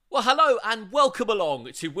Well, hello and welcome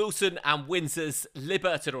along to Wilson and Windsor's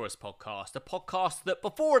Libertadores podcast, a podcast that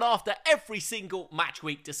before and after every single match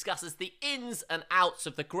week discusses the ins and outs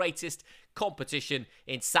of the greatest competition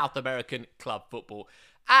in South American club football.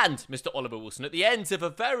 And Mr. Oliver Wilson, at the end of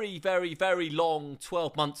a very, very, very long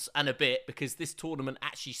 12 months and a bit, because this tournament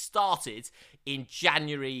actually started in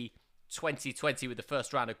January 2020 with the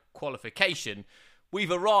first round of qualification,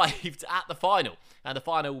 we've arrived at the final, and the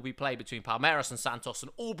final will be played between Palmeiras and Santos, an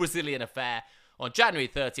all-Brazilian affair, on January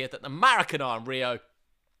 30th at the Maracanã in Rio.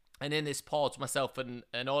 And in this pod, myself and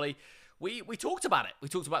Ollie, we talked about it. We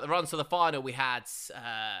talked about the runs to the final. We had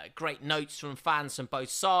great notes from fans from both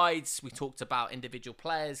sides. We talked about individual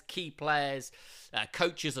players, key players,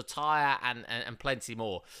 coaches' attire, and plenty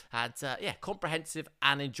more. And comprehensive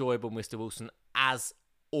and enjoyable, Mr. Wilson, as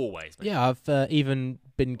always. Mate. Yeah, I've even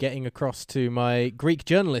been getting across to my Greek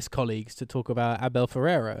journalist colleagues to talk about Abel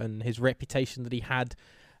Ferreira and his reputation that he had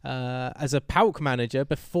as a PAOK manager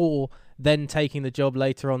before then taking the job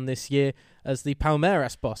later on this year as the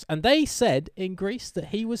Palmeiras boss. And they said in Greece that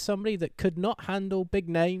he was somebody that could not handle big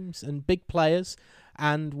names and big players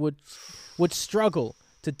and would struggle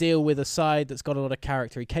to deal with a side that's got a lot of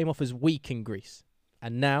character. He came off as weak in Greece.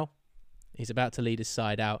 And now he's about to lead his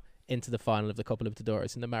side out into the final of the Copa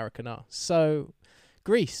Libertadores in the Maracanã. So,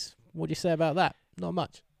 Greece, what do you say about that? Not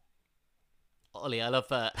much. Ollie, I love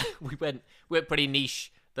we went pretty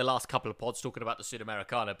niche the last couple of pods talking about the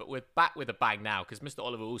Sudamericana, but we're back with a bang now because Mr.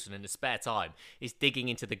 Oliver Wilson in his spare time is digging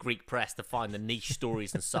into the Greek press to find the niche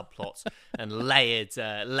stories and subplots and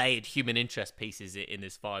layered human interest pieces in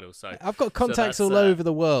this final. So I've got contacts all over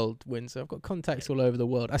the world, Windsor. I've got contacts all over the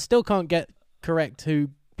world. I still can't get correct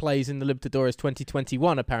who plays in the Libertadores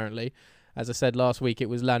 2021, apparently. As I said last week, it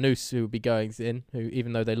was Lanús who would be going in, who,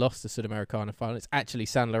 even though they lost the Sudamericana final, it's actually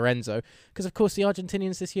San Lorenzo. Because, of course, the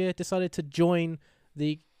Argentinians this year decided to join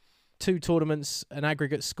the two tournaments, an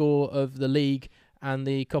aggregate score of the league and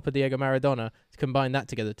the Copa Diego Maradona, to combine that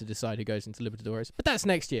together to decide who goes into Libertadores. But that's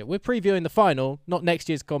next year. We're previewing the final, not next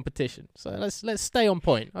year's competition. So let's stay on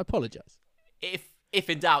point. I apologise. If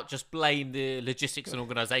in doubt, just blame the logistics and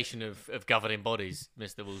organisation of governing bodies,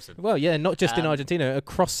 Mr. Wilson. Well, yeah, not just in Argentina,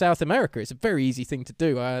 across South America. It's a very easy thing to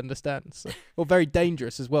do, I understand. So, or very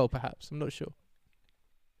dangerous as well, perhaps. I'm not sure.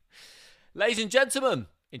 Ladies and gentlemen,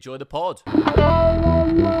 enjoy the pod.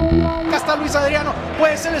 Acá está Luis Adriano,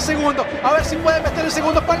 puede ser el segundo. A ver si puede meter el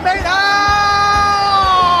segundo Palmeiras.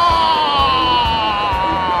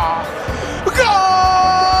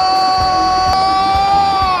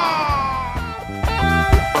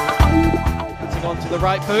 Onto the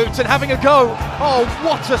right boot and having a go. Oh,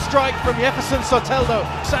 what a strike from Jefferson Soteldo.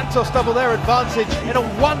 Santos double their advantage in a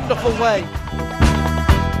wonderful way.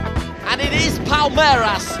 And it is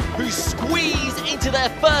Palmeiras who squeeze into their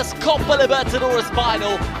first Copa Libertadores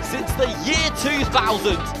final since the year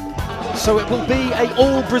 2000. So it will be a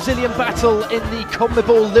all-Brazilian battle in the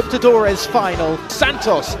CONMEBOL Libertadores final.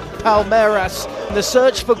 Santos, Palmeiras, the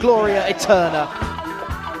search for Gloria Eterna.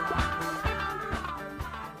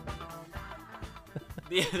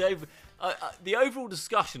 The overall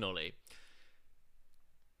discussion, Ollie,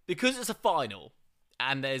 because it's a final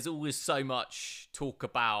and there's always so much talk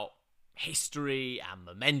about history and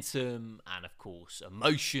momentum and, of course,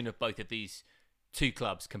 emotion of both of these two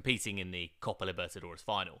clubs competing in the Copa Libertadores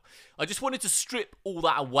final. I just wanted to strip all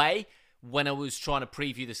that away when I was trying to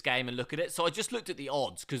preview this game and look at it. So I just looked at the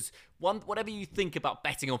odds because whatever you think about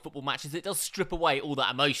betting on football matches, it does strip away all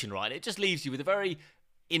that emotion, right? It just leaves you with a very,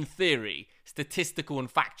 in theory, statistical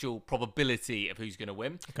and factual probability of who's going to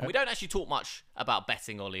win. Okay. And we don't actually talk much about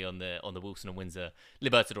betting, Ollie, on the Wilson and Windsor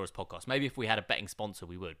Libertadores podcast. Maybe if we had a betting sponsor,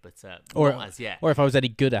 we would, but not as yet. Or if I was any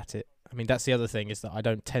good at it. I mean, that's the other thing, is that I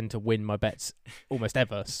don't tend to win my bets almost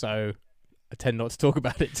ever, so I tend not to talk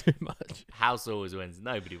about it too much. House always wins.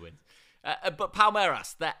 Nobody wins. But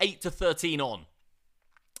Palmeiras, they're 8-13 on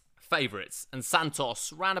favourites, and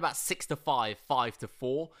Santos round about 6-5,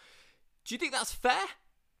 5-4. Do you think that's fair?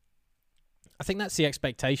 I think that's the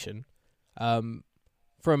expectation.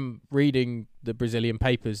 From reading the Brazilian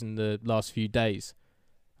papers in the last few days,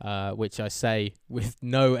 which I say with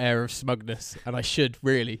no air of smugness, and I should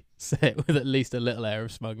really say it with at least a little air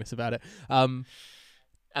of smugness about it. And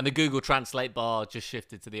the Google Translate bar just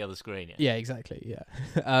shifted to the other screen. Yeah, exactly. Yeah.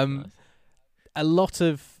 Nice. A lot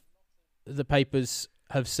of the papers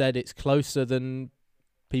have said it's closer than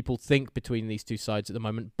people think between these two sides at the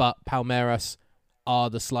moment, but Palmeiras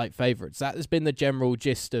are the slight favourites. That has been the general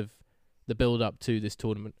gist of the build-up to this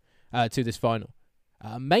tournament, to this final.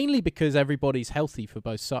 Mainly because everybody's healthy for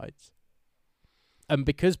both sides. And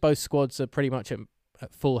because both squads are pretty much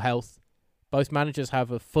at full health, both managers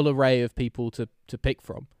have a full array of people to pick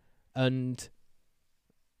from. And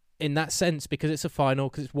in that sense, because it's a final,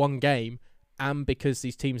 because it's one game, and because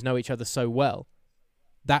these teams know each other so well,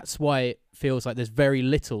 that's why it feels like there's very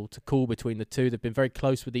little to call between the two. They've been very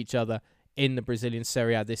close with each other in the Brazilian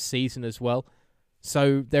Serie A this season as well.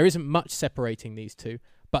 So there isn't much separating these two.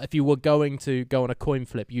 But if you were going to go on a coin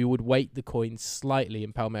flip, you would weight the coin slightly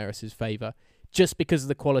in Palmeiras' favour, just because of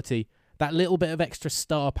the quality, that little bit of extra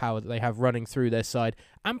star power that they have running through their side,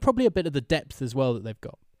 and probably a bit of the depth as well that they've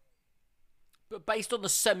got. But based on the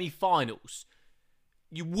semi-finals,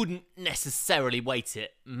 you wouldn't necessarily weight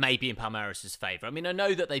it maybe in Palmeiras' favour. I mean, I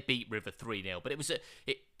know that they beat River 3-0, but it was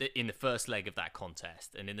in the first leg of that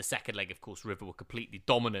contest. And in the second leg, of course, River were completely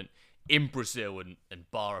dominant in Brazil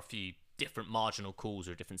and bar a few different marginal calls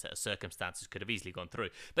or a different set of circumstances could have easily gone through.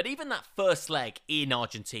 But even that first leg in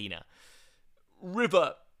Argentina,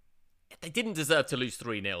 River, they didn't deserve to lose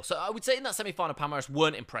 3-0. So I would say in that semi-final, Palmeiras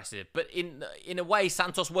weren't impressive. But in a way,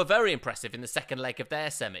 Santos were very impressive in the second leg of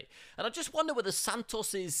their semi. And I just wonder whether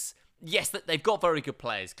Santos is... Yes, that they've got very good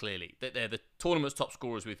players, clearly. They're the tournament's top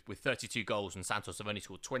scorers with 32 goals, and Santos have only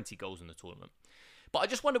scored 20 goals in the tournament. But I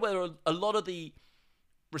just wonder whether a lot of the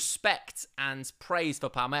respect and praise for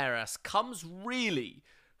Palmeiras comes really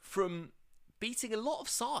from beating a lot of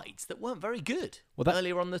sides that weren't very good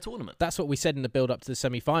earlier on in the tournament. That's what we said in the build-up to the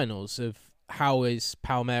semi-finals of how is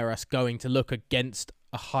Palmeiras going to look against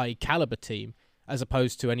a high-caliber team as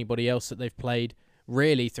opposed to anybody else that they've played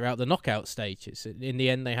really throughout the knockout stages. In the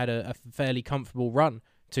end, they had a fairly comfortable run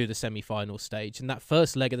to the semi-final stage, and that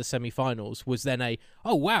first leg of the semi-finals was then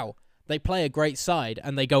oh wow, they play a great side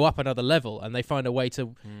and they go up another level and they find a way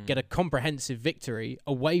to get a comprehensive victory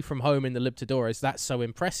away from home in the Libertadores. That's so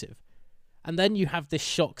impressive. And then you have this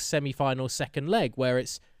shock semi-final second leg where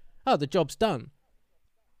it's, the job's done.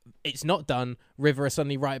 It's not done. River are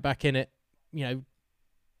suddenly right back in it,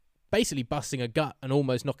 basically busting a gut and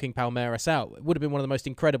almost knocking Palmeiras out. It would have been one of the most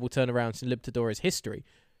incredible turnarounds in Libertadores history.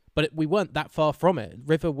 But we weren't that far from it.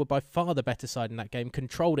 River were by far the better side in that game,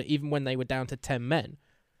 controlled it even when they were down to 10 men.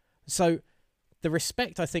 So the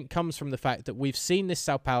respect, I think, comes from the fact that we've seen this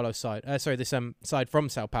Sao Paulo side, side from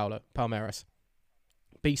Sao Paulo, Palmeiras,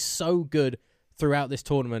 be so good throughout this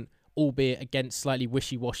tournament, albeit against slightly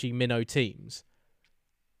wishy-washy minnow teams,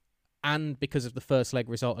 and because of the first leg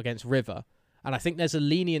result against River. And I think there's a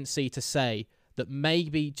leniency to say that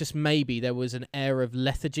maybe, just maybe, there was an air of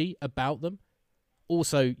lethargy about them.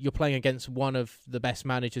 Also, you're playing against one of the best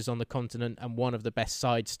managers on the continent and one of the best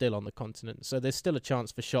sides still on the continent. So there's still a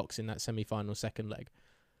chance for shocks in that semi-final second leg.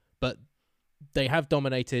 But they have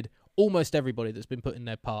dominated almost everybody that's been put in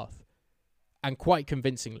their path, and quite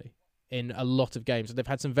convincingly in a lot of games. They've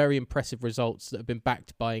had some very impressive results that have been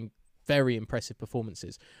backed by very impressive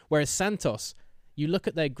performances. Whereas Santos, you look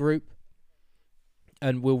at their group,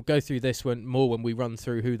 and we'll go through this more when we run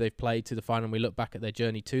through who they've played to the final and we look back at their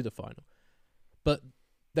journey to the final. But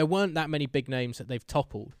there weren't that many big names that they've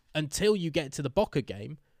toppled until you get to the Boca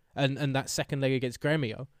game and that second leg against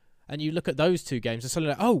Grêmio. And you look at those two games and suddenly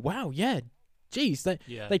like, oh, wow, yeah, geez,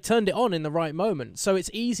 they turned it on in the right moment. So it's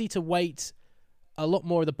easy to weight a lot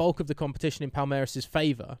more of the bulk of the competition in Palmeiras'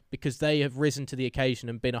 favour because they have risen to the occasion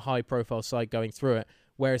and been a high-profile side going through it,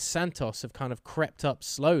 whereas Santos have kind of crept up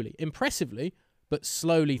slowly, impressively, but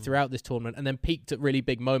slowly throughout this tournament, and then peaked at really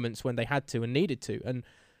big moments when they had to and needed to. And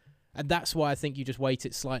that's why I think you just weight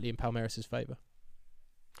it slightly in Palmeiras' favour.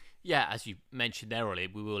 Yeah, as you mentioned there earlier,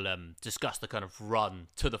 we will discuss the kind of run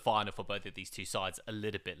to the final for both of these two sides a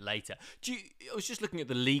little bit later. I was just looking at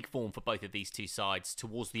the league form for both of these two sides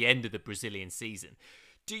towards the end of the Brazilian season.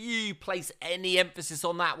 Do you place any emphasis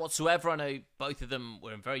on that whatsoever? I know both of them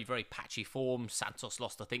were in very, very patchy form. Santos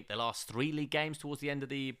lost, I think, their last 3 league games towards the end of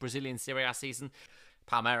the Brazilian Serie A season.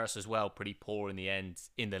 Palmeiras as well, pretty poor in the end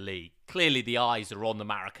in the league. Clearly the eyes are on the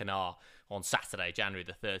Maracanã on Saturday, January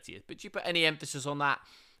the 30th. But do you put any emphasis on that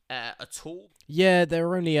at all? Yeah, there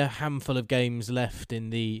are only a handful of games left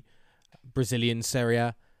in the Brazilian Serie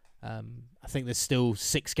A. I think there's still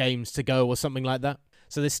 6 games to go or something like that.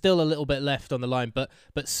 So there's still a little bit left on the line. But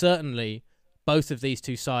certainly both of these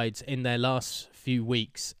two sides in their last few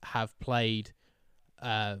weeks have played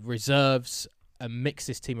reserves and mixed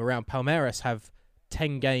this team around. Palmeiras have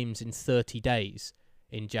 10 games in 30 days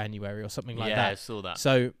in January or something like that. Yeah, I saw that.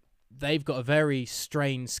 So they've got a very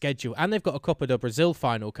strained schedule. And they've got a Copa do Brasil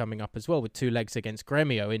final coming up as well with 2 legs against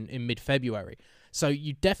Grêmio in mid-February. So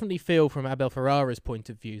you definitely feel from Abel Ferreira's point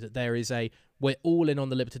of view that there is we're all in on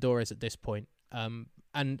the Libertadores at this point. And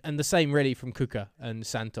the same really from Cuca and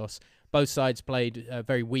Santos. Both sides played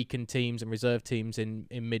very weakened teams and reserve teams in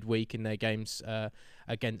midweek in their games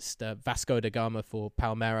against Vasco da Gama for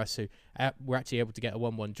Palmeiras, who were actually able to get a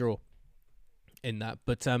 1-1 draw in that.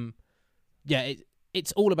 But yeah,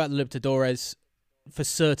 it's all about the Libertadores for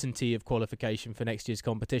certainty of qualification for next year's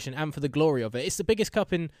competition and for the glory of it. It's the biggest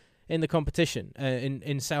cup in the competition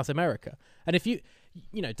in South America. And if you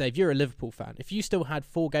know, Dave, you're a Liverpool fan. If you still had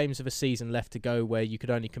 4 games of a season left to go where you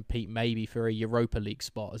could only compete maybe for a Europa League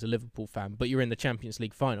spot as a Liverpool fan, but you're in the Champions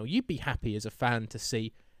League final, you'd be happy as a fan to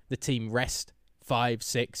see the team rest 5,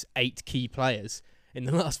 6, 8 key players in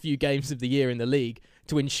the last few games of the year in the league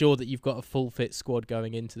to ensure that you've got a full fit squad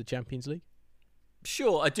going into the Champions League.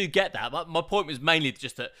 Sure, I do get that. But my point was mainly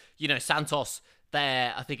just that, you know, Santos,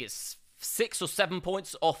 I think it's 6 or 7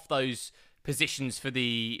 points off those positions for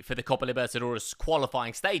the Copa Libertadores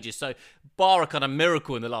qualifying stages. So, bar a kind of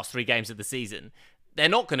miracle in the last 3 games of the season, they're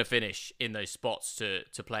not going to finish in those spots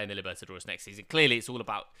to play in the Libertadores next season. Clearly, it's all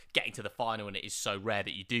about getting to the final, and it is so rare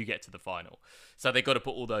that you do get to the final. So they've got to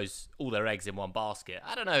put all their eggs in one basket.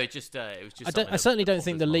 I don't know. It was just. I certainly don't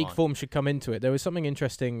think the league form should come into it. There was something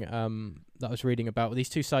interesting that I was reading about. These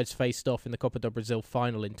two sides faced off in the Copa do Brasil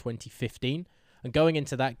final in 2015, and going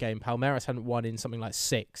into that game, Palmeiras hadn't won in something like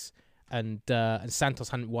 6, and Santos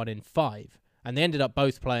hadn't won in 5, and they ended up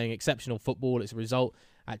both playing exceptional football. As a result,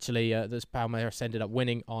 actually, this Palmeiras ended up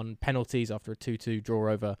winning on penalties after a 2-2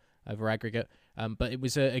 draw over aggregate. But it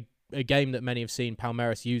was a game that many have seen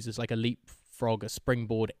Palmeiras use as like a leapfrog, a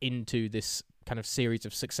springboard into this kind of series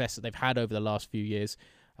of success that they've had over the last few years,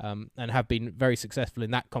 and have been very successful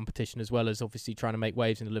in that competition, as well as obviously trying to make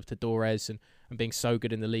waves in the Libertadores and being so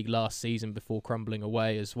good in the league last season before crumbling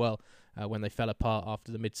away as well when they fell apart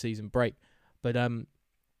after the mid-season break. But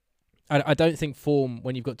I don't think form,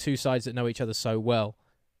 when you've got two sides that know each other so well,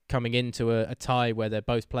 coming into a tie where they're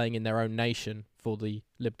both playing in their own nation for the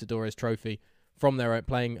Libertadores trophy,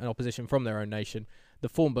 playing an opposition from their own nation, the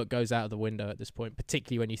form book goes out of the window at this point,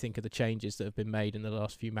 particularly when you think of the changes that have been made in the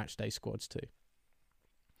last few matchday squads too.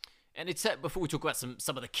 And it's before we talk about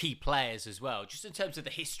some of the key players as well, just in terms of the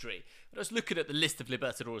history, I was looking at the list of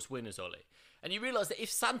Libertadores winners, Ollie, and you realise that if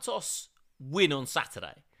Santos win on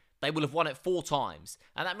Saturday, they will have won it 4 times.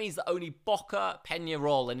 And that means that only Boca,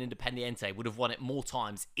 Peñarol and Independiente would have won it more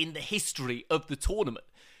times in the history of the tournament.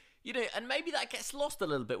 You know, and maybe that gets lost a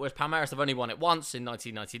little bit, whereas Palmeiras have only won it once in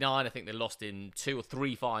 1999. I think they lost in 2 or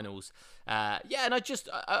 3 finals. And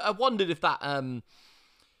I wondered if that,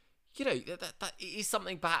 you know, that is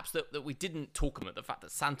something perhaps that we didn't talk about, the fact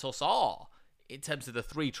that Santos are, in terms of the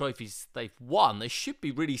 3 trophies they've won, they should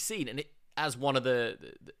be really seen and as one of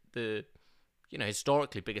the you know,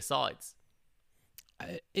 historically bigger sides.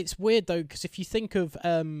 It's weird though, because if you think of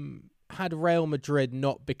had Real Madrid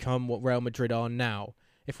not become what Real Madrid are now,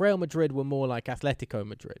 if Real Madrid were more like Atletico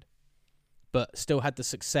Madrid, but still had the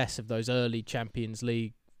success of those early Champions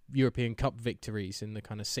League European Cup victories in the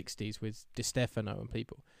kind of 60s with Di Stefano and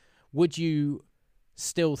people, would you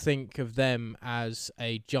still think of them as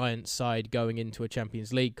a giant side going into a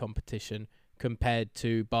Champions League competition compared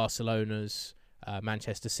to Barcelona's,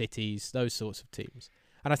 Manchester City's, those sorts of teams?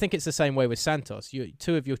 And I think it's the same way with Santos.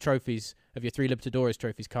 2 of your trophies, of your 3 Libertadores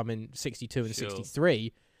trophies, come in 62 and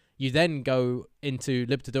 63. You then go into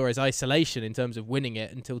Libertadores isolation in terms of winning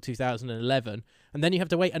it until 2011. And then you have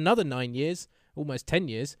to wait another 9 years, almost 10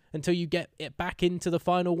 years, until you get it back into the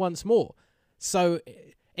final once more. So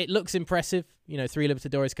it looks impressive, you know, 3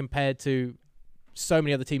 Libertadores compared to so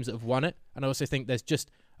many other teams that have won it. And I also think there's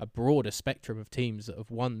just a broader spectrum of teams that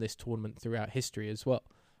have won this tournament throughout history as well.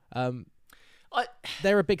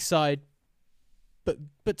 They're a big side, but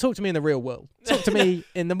talk to me in the real world. Talk to me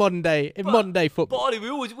in the modern day, modern day football. But Ollie,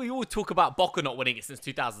 we always talk about Boca not winning it since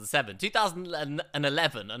 2007,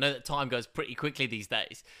 2011. I know that time goes pretty quickly these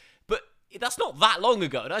days, but that's not that long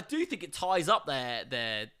ago, and I do think it ties up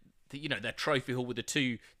their trophy haul with the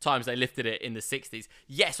 2 times they lifted it in the 60s.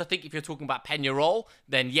 Yes, I think if you're talking about Peñarol,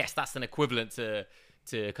 then yes, that's an equivalent to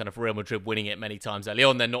kind of Real Madrid winning it many times early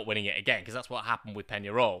on, they're not winning it again, because that's what happened with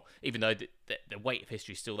Peñarol, even though the weight of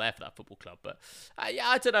history is still there for that football club. But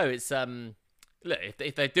I don't know. It's look,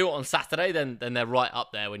 if they do it on Saturday, then they're right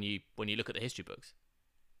up there when you look at the history books.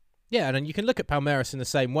 Yeah, and then you can look at Palmeiras in the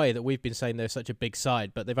same way that we've been saying they're such a big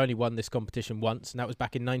side, but they've only won this competition once, and that was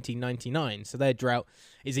back in 1999. So their drought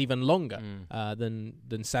is even longer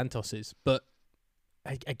than Santos's. But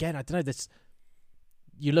again, I don't know.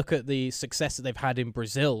 You look at the success that they've had in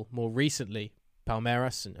Brazil more recently,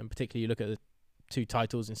 Palmeiras, and particularly you look at the 2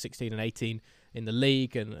 titles in 16 and 18 in the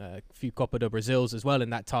league, and a few Copa do Brasils as well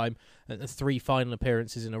in that time, and 3 final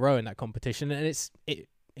appearances in a row in that competition, and it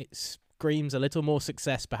screams a little more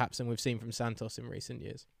success perhaps than we've seen from Santos in recent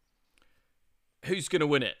years. Who's going to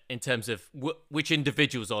win it in terms of which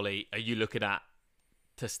individuals, Ollie, are you looking at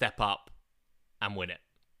to step up and win it?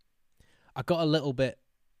 I got a little bit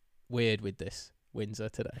weird with this, Windsor,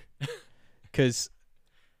 today. because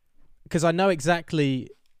I know exactly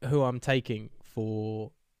who I'm taking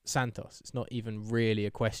for Santos. It's not even really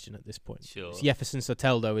a question at this point. Sure. Jefferson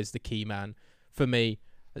Soteldo is the key man for me.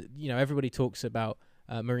 You know, everybody talks about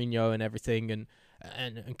Mourinho and everything,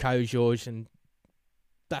 and Caio Jorge, and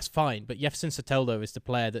that's fine. But Jefferson Soteldo is the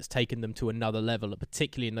player that's taken them to another level,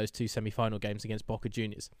 particularly in those two semi-final games against Boca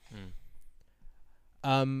Juniors.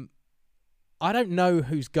 I don't know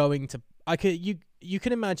who's going to. You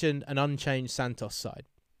can imagine an unchanged Santos side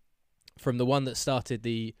from the one that started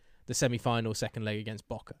the semi-final second leg against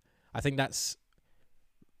Boca. I think that's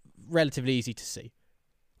relatively easy to see.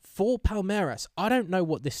 For Palmeiras, I don't know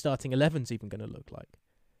what this starting 11's even going to look like.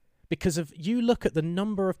 Because you look at the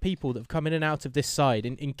number of people that have come in and out of this side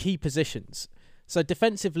in key positions. So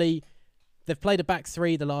defensively, they've played a back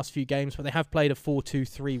three the last few games, but they have played a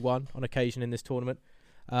 4-2-3-1 on occasion in this tournament.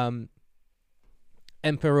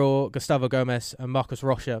 Emperor, Gustavo Gomes, and Marcos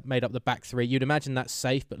Rocha made up the back three. You'd imagine that's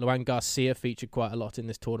safe, but Luan Garcia featured quite a lot in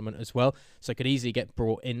this tournament as well, so could easily get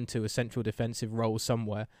brought into a central defensive role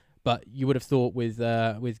somewhere. But you would have thought with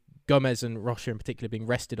Gomez and Rocha in particular being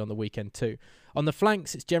rested on the weekend too. On the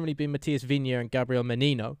flanks, it's generally been Matias Vinha and Gabriel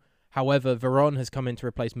Menino. However, Veron has come in to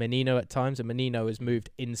replace Menino at times, and Menino has moved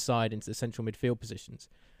inside into the central midfield positions.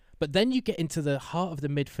 But then you get into the heart of the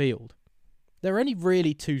midfield. There are only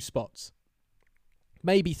really two spots.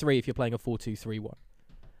 Maybe three if you're playing a 4-2-3-1.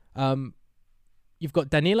 You've got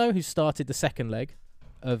Danilo, who started the second leg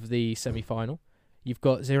of the semi-final. You've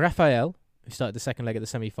got Zé Rafael, who started the second leg of the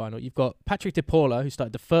semi-final. You've got Patrick de Paula, who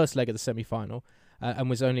started the first leg of the semi-final and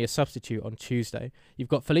was only a substitute on Tuesday. You've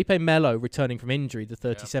got Felipe Melo returning from injury, the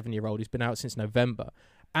 37-year-old who's been out since November.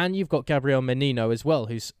 And you've got Gabriel Menino as well,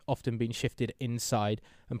 who's often been shifted inside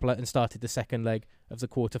and started the second leg of the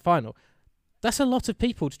quarter-final. That's a lot of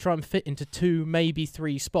people to try and fit into two, maybe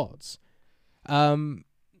three spots.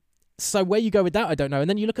 So where you go with that, I don't know. And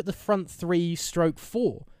then you look at the front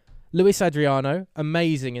 3/4. Luis Adriano,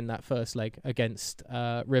 amazing in that first leg against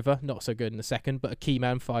River. Not so good in the second, but a key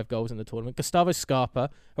man, 5 goals in the tournament. Gustavo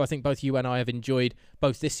Scarpa, who I think both you and I have enjoyed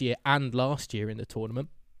both this year and last year in the tournament.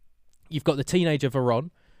 You've got the teenager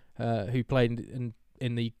Veron, who played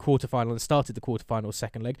in the quarterfinal and started the quarterfinal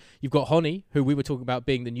second leg. You've got Honi, who we were talking about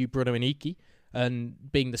being the new Bruno Henrique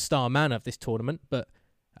and being the star man of this tournament, but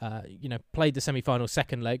played the semi-final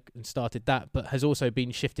second leg and started that, but has also been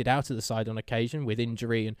shifted out of the side on occasion with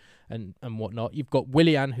injury and whatnot. You've got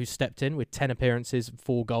Willian, who stepped in with 10 appearances and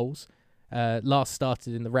 4 goals. Last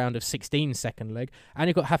started in the round of 16 second leg. And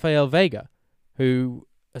you've got Rafael Veiga, who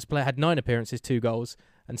had 9 appearances, 2 goals,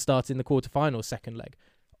 and started in the quarterfinal second leg.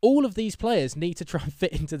 All of these players need to try and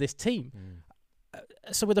fit into this team.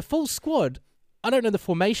 So with a full squad, I don't know the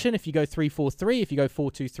formation, if you go 3-4-3, if you go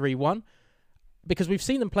 4-2-3-1, because we've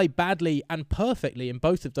seen them play badly and perfectly in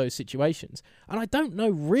both of those situations. And I don't know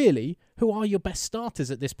really who are your best starters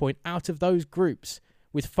at this point out of those groups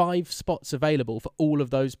with 5 spots available for all of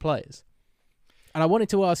those players. And I wanted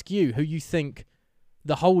to ask you who you think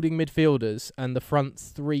the holding midfielders and the front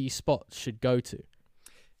 3 spots should go to.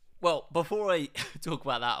 Well, before I talk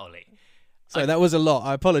about that, Ollie. So that was a lot.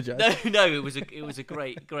 I apologise. No, it was a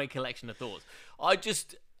great collection of thoughts.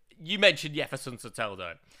 You mentioned Jefferson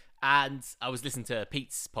Soteldo, and I was listening to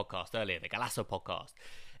Pete's podcast earlier, the Galasso podcast,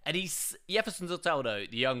 and Jefferson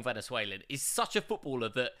Soteldo, the young Venezuelan, is such a footballer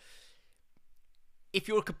that if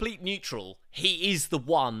you're a complete neutral, he is the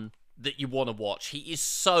one that you want to watch.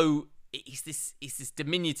 He's this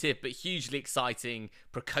diminutive but hugely exciting,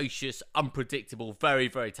 precocious, unpredictable, very,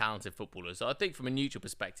 very talented footballer. So I think from a neutral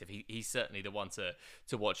perspective, he's certainly the one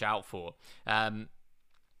to watch out for. And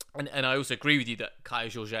I also agree with you that Caio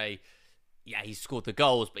Jorge, he's scored the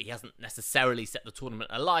goals, but he hasn't necessarily set the tournament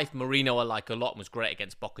alight. Mourinho I like a lot and was great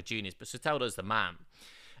against Boca Juniors, but Soteldo's the man.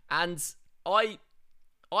 And I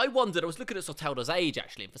wondered, I was looking at Soteldo's age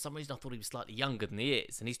actually, and for some reason I thought he was slightly younger than he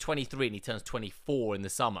is. And he's 23 and he turns 24 in the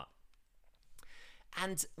summer.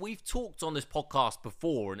 And we've talked on this podcast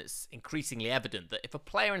before, and it's increasingly evident that if a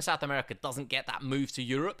player in South America doesn't get that move to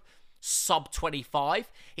Europe, sub 25,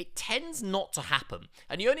 it tends not to happen.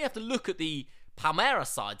 And you only have to look at the Palmeiras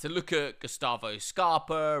side to look at Gustavo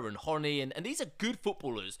Scarpa and Honi, and these are good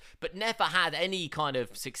footballers, but never had any kind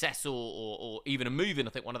of success or even a move in,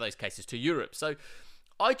 I think, one of those cases to Europe. So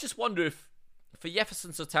I just wonder if, for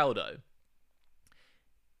Jefferson Soteldo,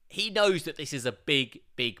 he knows that this is a big,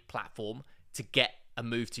 big platform to get a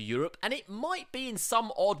move to Europe, and it might be in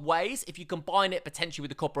some odd ways, if you combine it potentially with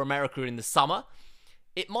the Copa America in the summer,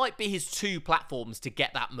 it might be his 2 platforms to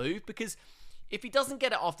get that move, because if he doesn't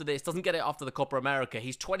get it after this, doesn't get it after the Copa America,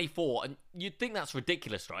 he's 24, and you'd think that's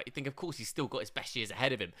ridiculous, right? You'd think, of course, he's still got his best years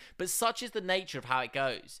ahead of him, but such is the nature of how it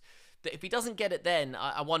goes. that if he doesn't get it then,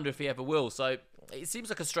 I wonder if he ever will. So it seems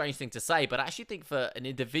like a strange thing to say, but I actually think for an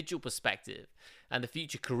individual perspective and the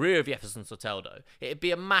future career of Jefferson Soteldo, it'd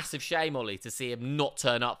be a massive shame, Ollie, to see him not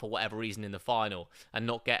turn up for whatever reason in the final and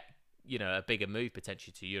not get, a bigger move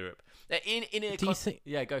potentially to Europe.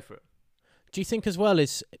 Yeah, go for it. Do you think as well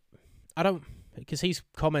because he's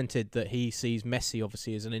commented that he sees Messi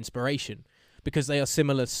obviously as an inspiration because they are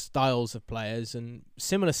similar styles of players and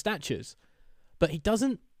similar statures, but he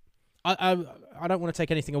doesn't. I don't want to take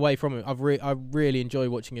anything away from him. I really enjoy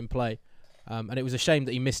watching him play, and it was a shame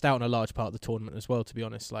that he missed out on a large part of the tournament as well. To be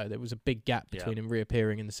honest, like there was a big gap between him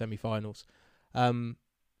reappearing in the semi-finals.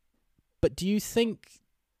 But do you think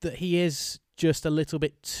that he is just a little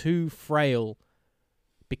bit too frail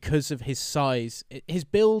because of his size? His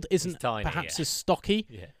build isn't tiny, perhaps as stocky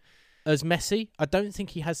as Messi. I don't think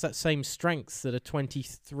he has that same strength that a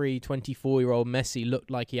 23, 24-year-old Messi looked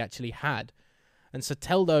like he actually had. And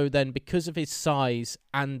Soteldo then, because of his size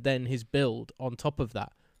and then his build on top of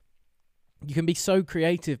that, you can be so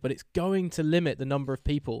creative, but it's going to limit the number of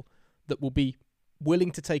people that will be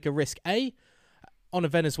willing to take a risk, on a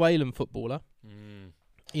Venezuelan footballer.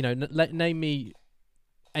 Name me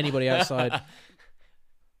anybody outside.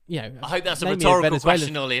 I hope that's a rhetorical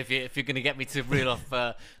question, Ollie, if you're going to get me to reel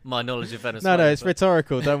off my knowledge of Venezuela. No, it's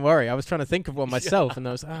rhetorical. Don't worry. I was trying to think of one myself, and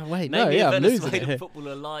I was, I'm losing it here.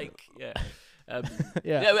 Footballer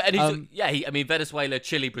Venezuela,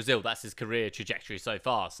 Chile, Brazil. That's his career trajectory so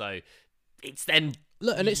far. So it's then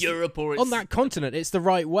Europe or on that continent. It's the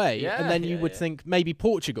right way, and then you would think maybe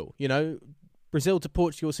Portugal. Brazil to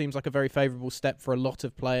Portugal seems like a very favourable step for a lot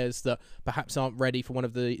of players that perhaps aren't ready for one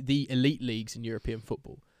of the elite leagues in European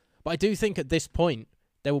football. But I do think at this point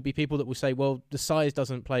there will be people that will say, well, the size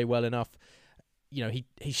doesn't play well enough.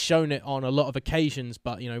 He's shown it on a lot of occasions,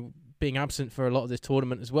 but being absent for a lot of this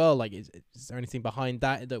tournament as well. Like, is there anything behind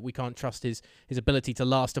that we can't trust his ability to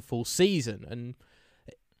last a full season? And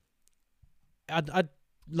I'd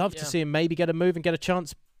love to see him maybe get a move and get a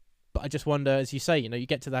chance, but I just wonder, as you say, you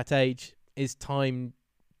get to that age, is time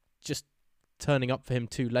just turning up for him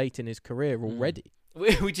too late in his career already?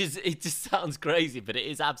 Which is, it just sounds crazy, but it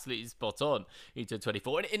is absolutely spot on. He turned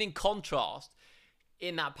 24. And in contrast,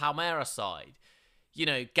 in that Palmeiras side,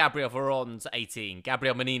 Gabriel Veron's 18,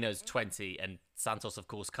 Gabriel Menino's 20, and Santos, of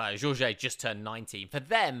course, Caio Jorge just turned 19. For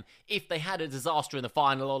them, if they had a disaster in the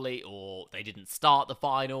final, Ollie, or they didn't start the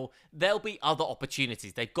final, there'll be other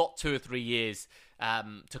opportunities. They've got 2 or 3 years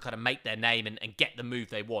to kind of make their name and get the move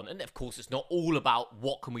they want. And, of course, it's not all about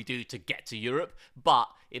what can we do to get to Europe, but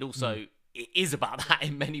it also... It is about that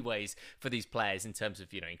in many ways for these players in terms of,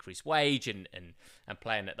 increased wage and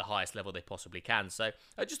playing at the highest level they possibly can. So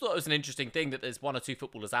I just thought it was an interesting thing that there's 1 or 2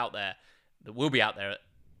 footballers out there that will be out there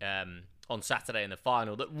on Saturday in the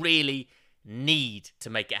final that really need to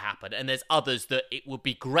make it happen. And there's others that it would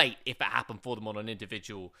be great if it happened for them on an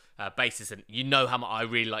individual basis. And how much I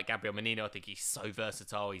really like Gabriel Menino. I think he's so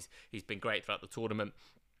versatile. He's been great throughout the tournament.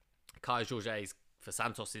 Caio Jorge for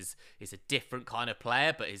Santos is a different kind of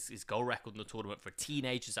player, but his goal record in the tournament for a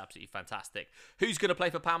teenager is absolutely fantastic. Who's going to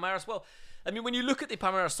play for Palmeiras? Well, I mean, when you look at the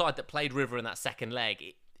Palmeiras side that played River in that second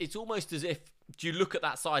leg, it's almost as if you look at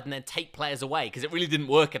that side and then take players away, because it really didn't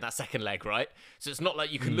work in that second leg, right? So it's not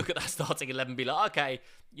like you can look at that starting 11 and be like, okay,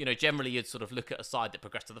 generally you'd sort of look at a side that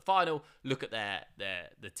progressed to the final, look at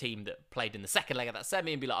the team that played in the second leg of that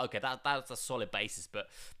semi and be like, okay, that's a solid basis. But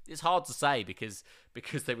it's hard to say because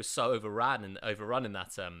they were so overrun in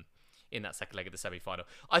that second leg of the semi-final.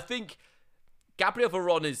 I think Gabriel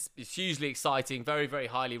Veron is hugely exciting, very, very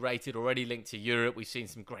highly rated, already linked to Europe. We've seen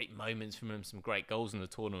some great moments from him, some great goals in the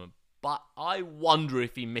tournament. But I wonder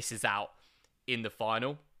if he misses out in the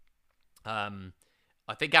final.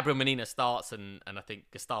 I think Gabriel Menino starts, and I think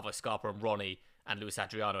Gustavo Scarpa and Ronnie and Luis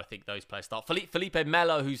Adriano, I think those players start. Felipe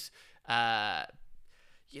Melo, who's,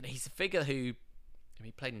 he's a figure who, he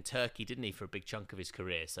played in Turkey, didn't he, for a big chunk of his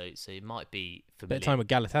career? So it might be familiar. Bit of time with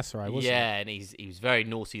Galatasaray, wasn't he? Yeah, and he was very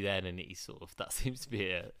naughty then, and he sort of, that seems to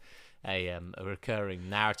be a recurring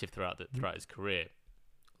narrative throughout his career.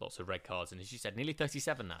 Lots of red cards, and as you said, nearly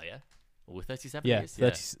 37 now, yeah? Or 37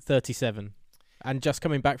 years? 37. And just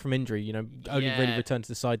coming back from injury, only really returned to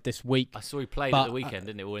the side this week. I saw he played at the weekend,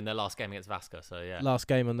 didn't he? Or in their last game against Vasco, so yeah. Last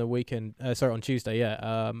game on the weekend, on Tuesday,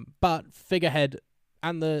 yeah. But figurehead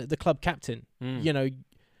and the club captain,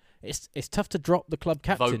 it's tough to drop the club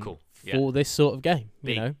captain for this sort of game,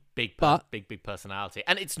 Big personality.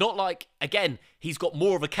 And it's not like, again, he's got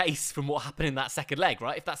more of a case from what happened in that second leg,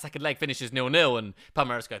 right? If that second leg finishes 0-0 and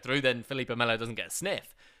Palmeiras go through, then Felipe Melo doesn't get a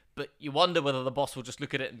sniff. But you wonder whether the boss will just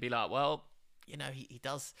look at it and be like, well, he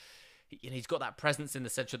does, he's got that presence in the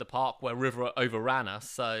centre of the park where River overran us,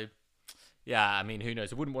 so Yeah, I mean, who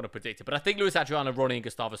knows? I wouldn't want to predict it. But I think Luis Adriano, Ronnie and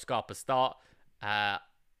Gustavo Scarpa start. I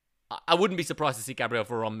wouldn't be surprised to see Gabriel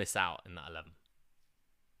Veron miss out in that 11.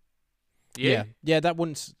 Yeah, that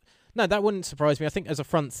wouldn't surprise me. I think as a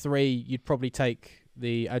front three, you'd probably take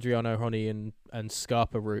the Adriano, Ronnie and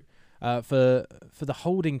Scarpa route. For the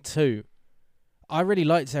holding two, I really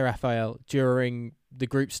liked Zé Rafael during the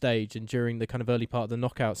group stage and during the kind of early part of the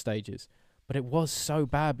knockout stages. But it was so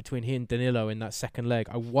bad between he and Danilo in that second leg.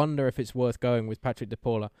 I wonder if it's worth going with Patrick de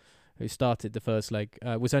Paula, who started the first leg.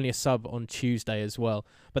 Was only a sub on Tuesday as well.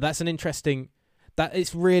 But that's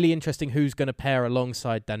it's really interesting who's going to pair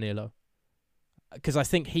alongside Danilo. Because I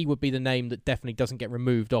think he would be the name that definitely doesn't get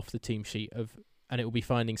removed off the team sheet, and it will be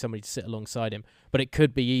finding somebody to sit alongside him. But it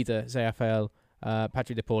could be either Zé Rafael,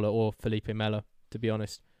 Patrick de Paula, or Felipe Melo, to be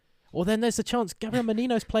honest. Or then there's a chance Gabriel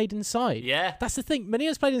Menino's played inside. Yeah. That's the thing.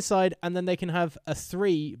 Menino's played inside, and then they can have a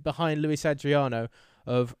three behind Luis Adriano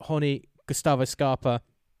of Ronnie, Gustavo Scarpa,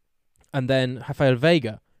 and then Rafael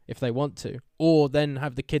Veiga, if they want to. Or then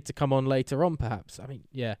have the kid to come on later on, perhaps. I mean,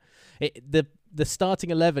 yeah. The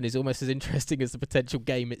starting 11 is almost as interesting as the potential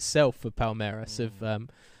game itself for Palmeiras of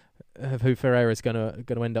who Ferreira's going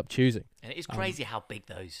to end up choosing. And it is crazy how big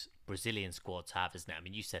those Brazilian squads have, isn't it? I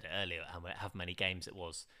mean, you said it earlier, how many games it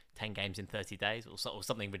was, 10 games in 30 days or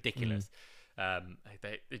something ridiculous.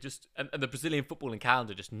 They just and the Brazilian footballing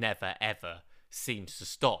calendar just never, ever seems to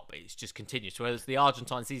stop. It's just continuous. Whereas the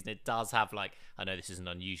Argentine season, it does have, like, I know this is an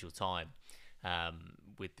unusual time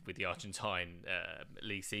with the Argentine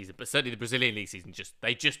league season, but certainly the Brazilian league season,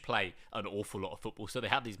 they just play an awful lot of football, so they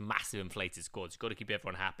have these massive inflated squads. You've got to keep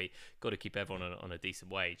everyone happy, got to keep everyone on a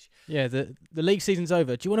decent wage. Yeah, the league season's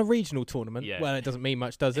over. Do you want a regional tournament? Yeah. Well, it doesn't mean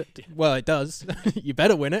much, does it? Well, it does. You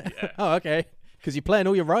better win it. Yeah. Oh, okay, because you're playing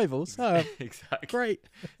all your rivals. Oh, exactly. Great.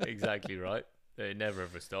 Exactly right. It never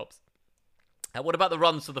ever stops. What about the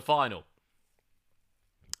runs to the final?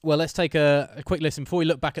 Well, let's take a quick listen before we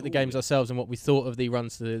look back at the games ourselves and what we thought of the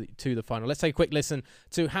runs to the final. Let's take a quick listen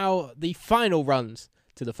to how the final runs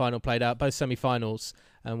to the final played out, both semi-finals,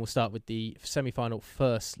 and we'll start with the semi-final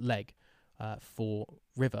first leg for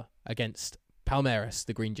River against Palmeiras,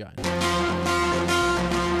 the Green Giant.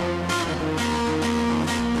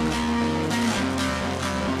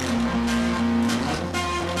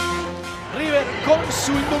 River con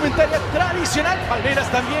su indumentaria tradicional, Palmeiras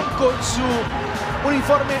también con su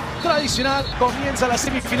uniforme tradicional. Comienza la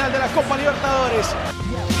semifinal de la Copa Libertadores.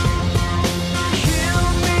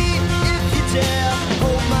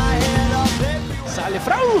 Sale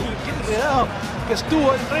Frau, qué enredado que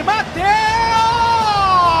estuvo el remate. ¡Oh!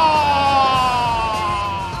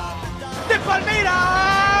 De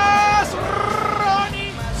Palmeiras,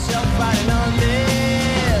 Ronnie.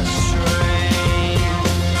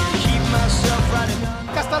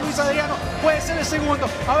 Acá está Luis Adriano, puede ser el segundo,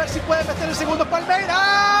 a ver si puede meter el segundo Palmeiras.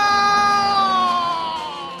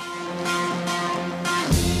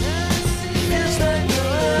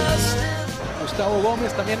 Gustavo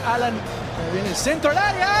Gómez, también Alan, viene el centro del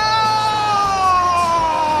área.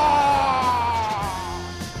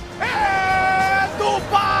 ¡Tu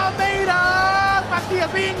Palmeiras!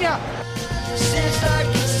 Matías Viña.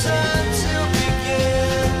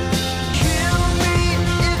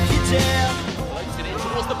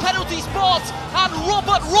 The penalty spot, and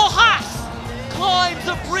Robert Rojas climbs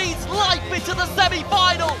and breathes life into the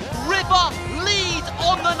semi-final. River lead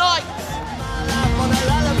on the night.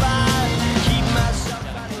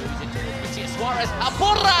 Suarez and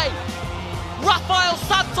Borré. Rafael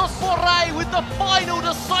Santos Borré with the final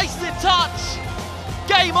decisive touch.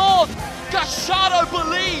 Game on. Gallardo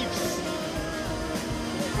believes.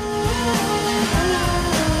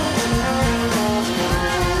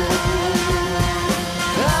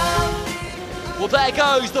 Well, there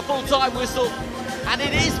goes the full-time whistle, and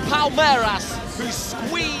it is Palmeiras who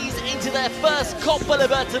squeeze into their first Copa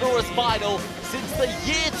Libertadores final since the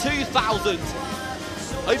year 2000.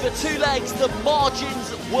 Over 2 legs, the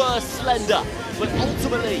margins were slender, but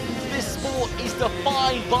ultimately, this sport is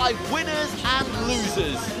defined by winners and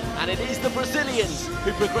losers, and it is the Brazilians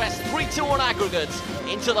who progress 3-2 on aggregate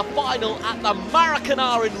into the final at the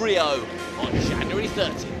Maracanã in Rio on January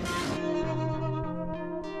 30th.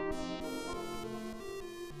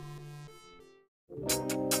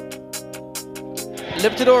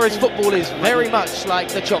 Libertadores football is very much like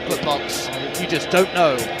the chocolate box. You just don't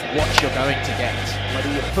know what you're going to get.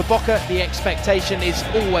 For Boca, the expectation is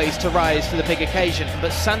always to rise to the big occasion,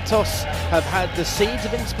 but Santos have had the seeds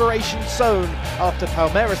of inspiration sown after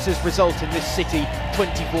Palmeiras' result in this city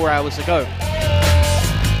 24 hours ago.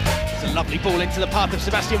 It's a lovely ball into the path of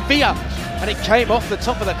Sebastian Villa, and it came off the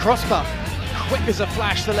top of the crossbar. quick as a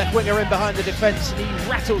flash, the left winger in behind the defence, and he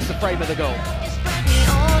rattles the frame of the goal.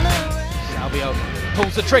 Salvio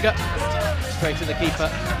pulls the trigger, straight to the keeper.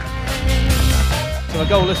 So a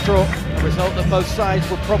goalless draw, a result that both sides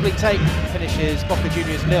will probably take. Finishes Boca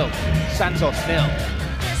Juniors 0, Santos 0.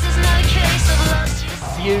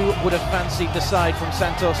 Few would have fancied the side from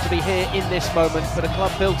Santos to be here in this moment, but a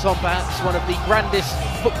club built on perhaps one of the grandest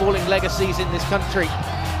footballing legacies in this country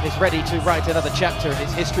is ready to write another chapter in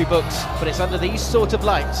its history books. But it's under these sort of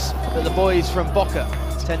lights that the boys from Boca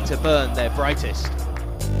tend to burn their brightest.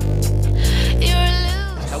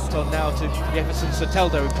 Helped on now to Jefferson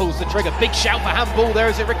Soteldo, who pulls the trigger. Big shout for handball there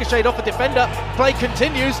as it ricocheted off a defender. Play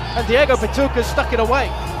continues and Diego Pituca stuck it away.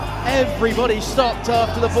 Everybody stopped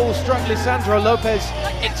after the ball struck Lisandro Lopez,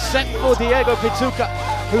 except for Diego Pituca,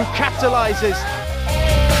 who capitalises.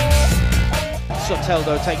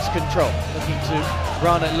 Soteldo takes control, looking to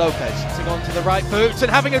run at Lopez, sitting on to the right boots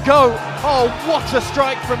and having a go. Oh, what a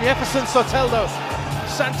strike from Jefferson Soteldo.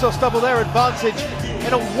 Santos double their advantage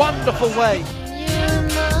in a wonderful way.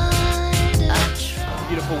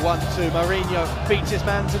 Beautiful 1-2, Mourinho beats his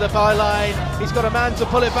man to the byline. He's got a man to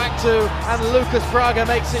pull it back to, and Lucas Braga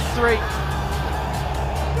makes it 3.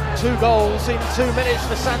 2 goals in 2 minutes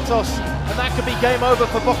for Santos, and that could be game over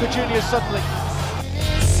for Boca Juniors suddenly.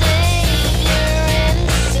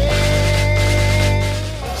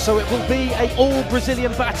 So it will be an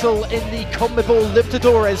all-Brazilian battle in the CONMEBOL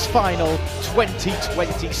Libertadores final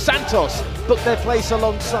 2020. Santos booked their place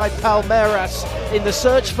alongside Palmeiras in the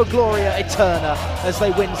search for Gloria Eterna as they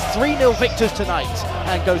win 3-0 victors tonight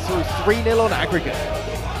and go through 3-0 on aggregate.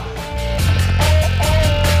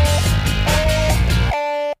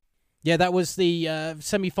 Yeah, that was the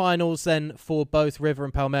semi-finals then for both River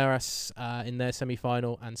and Palmeiras in their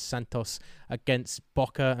semi-final, and Santos against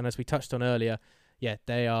Boca. And as we touched on earlier, yeah,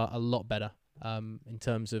 they are a lot better in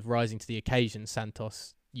terms of rising to the occasion,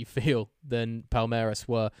 Santos, you feel, than Palmeiras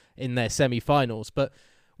were in their semi-finals. But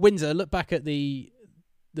Windsor, look back at the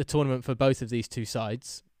tournament for both of these two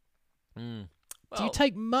sides. Well, do you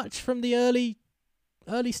take much from the early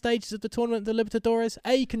stages of the tournament, the Libertadores?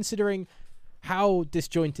 A, considering how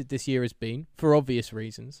disjointed this year has been, for obvious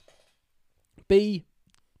reasons. B,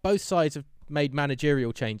 both sides have made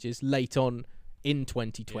managerial changes late on in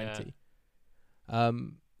 2020. Yeah.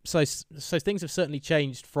 So things have certainly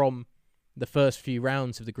changed from the first few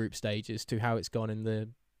rounds of the group stages to how it's gone in the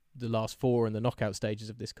last 4 and the knockout stages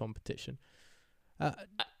of this competition.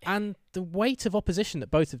 And the weight of opposition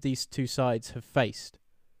that both of these two sides have faced.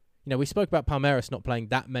 You know, we spoke about Palmeiras not playing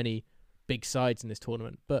that many big sides in this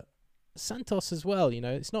tournament, but Santos as well, you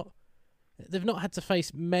know, they've not had to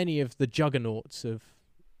face many of the juggernauts of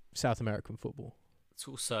South American football.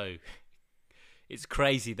 It's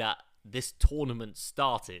crazy that this tournament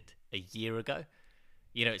started a year ago.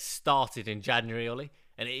 You know, it started in January, Ollie,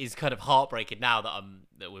 and it is kind of heartbreaking now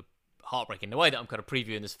that we're heartbreaking in the way that I'm kind of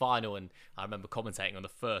previewing this final. And I remember commentating on the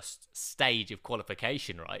first stage of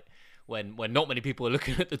qualification, right, when not many people are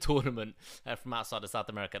looking at the tournament from outside of South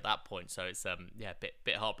America at that point. So it's a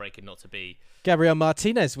bit heartbreaking not to be. Gabriel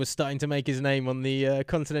Martinez was starting to make his name on the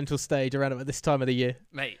continental stage around about this time of the year.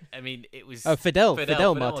 Mate, I mean, it was Fidel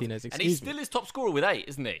Martinez, and he's still his top scorer with 8,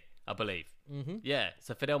 isn't he? I believe. Mm-hmm. Yeah,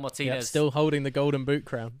 so Fidel Martinez. Still holding the golden boot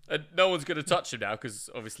crown. And no one's going to touch him now because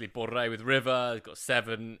obviously Borré with River has got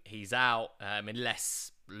 7. He's out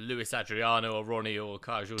unless Luis Adriano or Ronnie or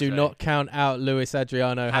Caio Jorge. Do not count out Luis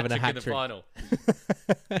Adriano having a hat-trick. In the final.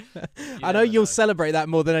 I know you'll celebrate that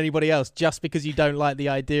more than anybody else just because you don't like the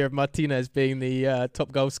idea of Martinez being the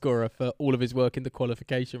top goal scorer for all of his work in the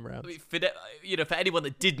qualification round. I mean, for anyone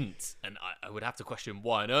that didn't, and I would have to question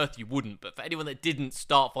why on earth you wouldn't, but for anyone that didn't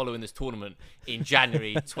start following this tournament in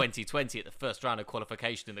January 2020 at the first round of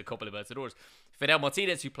qualification in the Copa Libertadores, Fidel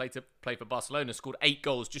Martinez, who played for Barcelona, scored 8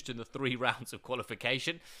 goals just in the 3 rounds of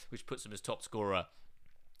qualification, which puts him as top scorer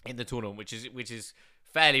in the tournament, which is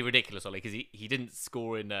fairly ridiculous, Ollie, because he didn't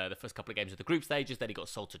score in the first couple of games of the group stages. Then he got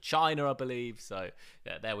sold to China, I believe. So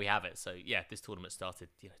yeah, there we have it. So yeah, this tournament started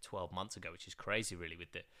 12 months ago, which is crazy, really,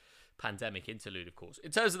 with the pandemic interlude, of course. In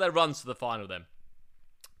terms of their runs to the final, then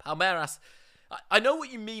Palmeiras, I know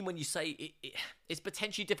what you mean when you say it's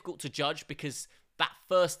potentially difficult to judge because that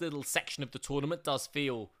first little section of the tournament does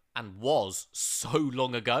feel and was so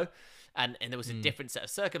long ago. And there was a different set of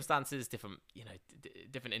circumstances, different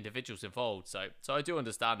individuals involved. So I do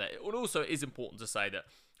understand that. And also, it is important to say that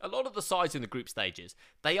a lot of the sides in the group stages,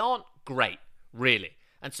 they aren't great, really.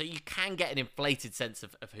 And so you can get an inflated sense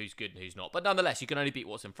of who's good and who's not. But nonetheless, you can only beat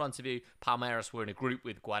what's in front of you. Palmeiras were in a group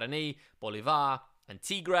with Guarani, Bolivar, and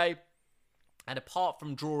Tigre. And apart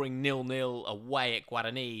from drawing 0-0 away at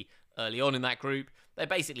Guarani early on in that group, they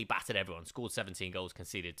basically battered everyone, scored 17 goals,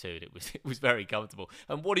 conceded 2. It was very comfortable.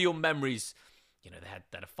 And what are your memories? You know, they had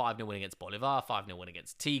a 5-0 win against Bolivar, 5-0 win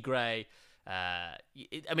against Tigre.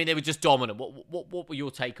 They were just dominant. What were your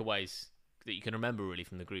takeaways that you can remember really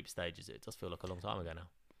from the group stages? It does feel like a long time ago now.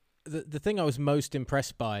 The thing I was most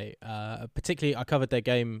impressed by, particularly I covered their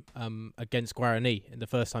game against Guarani in the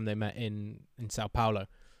first time they met in Sao Paulo,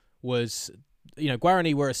 was,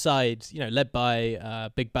 Guarani were a side, led by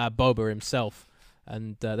Big Bad Boba himself.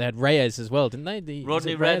 And they had Reyes as well, didn't they?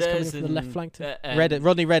 Rodney Reyes coming Redes from the left flank. and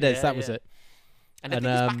Rodney Redes, that was yeah. it. And I think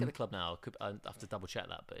he's back at the club now. I have to double check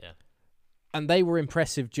that, but yeah. And they were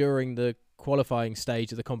impressive during the qualifying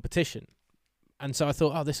stage of the competition. And so I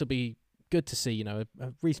thought, this will be good to see, a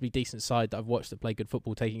reasonably decent side that I've watched that play good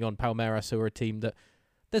football taking on Palmeiras, who are a team that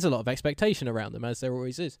there's a lot of expectation around them, as there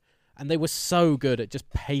always is. And they were so good at just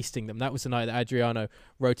pasting them. That was the night that Adriano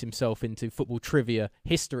wrote himself into football trivia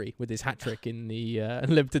history with his hat-trick in the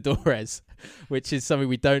Libertadores, which is something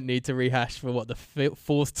we don't need to rehash for, the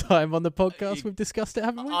fourth time on the podcast we've discussed it,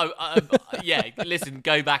 haven't we? Yeah, listen,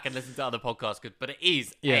 go back and listen to other podcasts, but it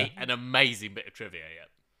is an amazing bit of trivia,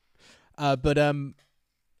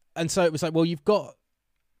 And so it was like, well, you've got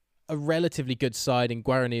a relatively good side in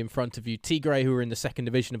Guarani in front of you. Tigre, who are in the second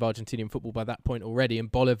division of Argentinian football by that point already, and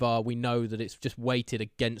Bolivar, we know that it's just weighted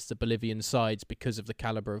against the Bolivian sides because of the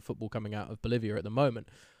calibre of football coming out of Bolivia at the moment.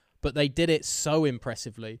 But they did it so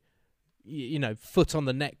impressively, foot on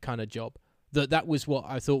the neck kind of job, that was what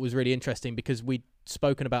I thought was really interesting, because we'd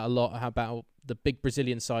spoken about a lot about the big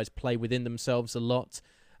Brazilian sides play within themselves a lot,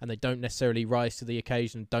 and they don't necessarily rise to the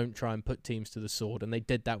occasion, don't try and put teams to the sword, and they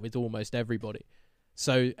did that with almost everybody.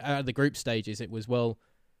 So out of the group stages, it was,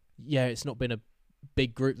 it's not been a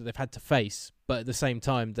big group that they've had to face, but at the same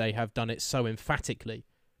time, they have done it so emphatically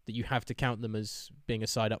that you have to count them as being a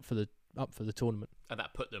side up for the tournament. And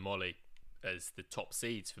that put them, Ollie, as the top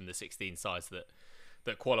seeds from the 16 sides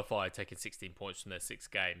that qualified, taking 16 points from their 6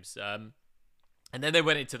 games. And then they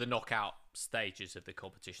went into the knockout stages of the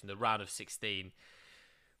competition, the round of 16.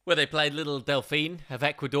 Where they played Little Delfín of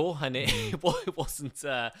Ecuador, and it wasn't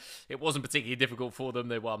particularly difficult for them.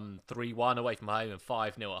 They won 3-1 away from home and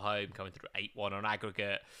 5-0 at home, coming through 8-1 on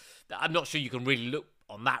aggregate. I'm not sure you can really look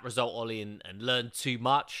on that result, Ollie, and learn too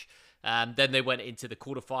much. Then they went into the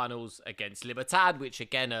quarterfinals against Libertad, which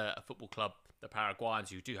again, a football club, the Paraguayans,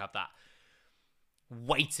 who do have that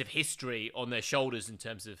weight of history on their shoulders in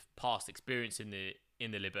terms of past experience in the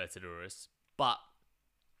Libertadores. But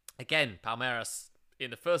again, Palmeiras. In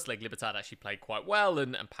the first leg, Libertad actually played quite well,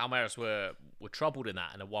 and Palmeiras were troubled in that,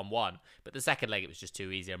 and a 1-1. But the second leg, it was just too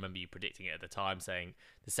easy. I remember you predicting it at the time, saying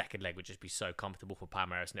the second leg would just be so comfortable for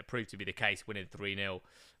Palmeiras, and it proved to be the case, winning 3-0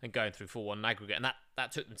 and going through 4-1 in aggregate, and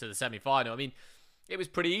that took them to the semi-final. I mean, it was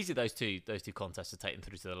pretty easy, those two contests, to take them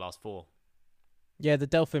through to the last 4. Yeah, the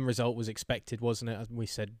Delfin result was expected, wasn't it? As we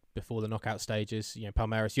said before the knockout stages,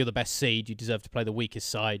 Palmeiras, you're the best seed, you deserve to play the weakest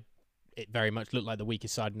side. It very much looked like the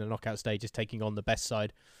weakest side in the knockout stages, taking on the best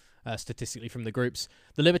side statistically from the groups.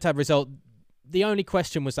 The Libertad result, the only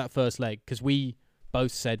question was that first leg, because we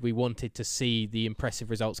both said we wanted to see the impressive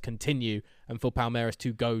results continue and for Palmeiras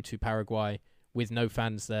to go to Paraguay with no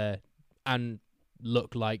fans there and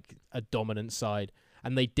look like a dominant side.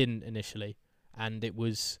 And they didn't initially. And it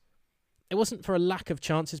wasn't for a lack of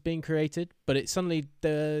chances being created, but it suddenly,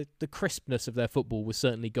 the crispness of their football was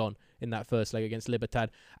certainly gone in that first leg against Libertad.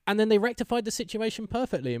 And then they rectified the situation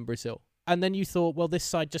perfectly in Brazil. And then you thought, well, this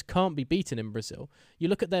side just can't be beaten in Brazil. You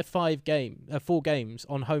look at their 4 games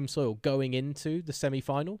on home soil going into the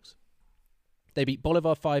semi-finals. They beat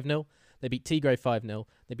Bolivar 5-0, they beat Tigre 5-0,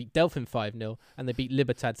 they beat Delfin 5-0, and they beat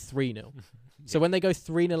Libertad 3-0. So when they go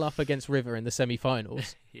 3-0 up against River in the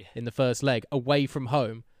semi-finals, in the first leg, away from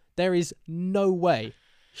home, there is no way,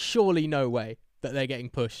 surely no way, that they're getting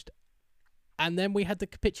pushed. And then we had the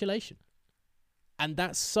capitulation. And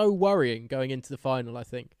that's so worrying going into the final, I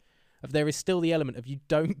think. There is still the element of you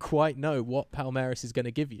don't quite know what Palmeiras is going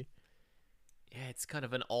to give you. Yeah, it's kind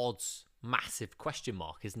of an odd, massive question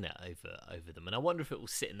mark, isn't it, over them? And I wonder if it will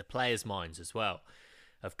sit in the players' minds as well,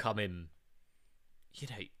 of coming,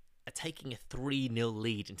 taking a 3-0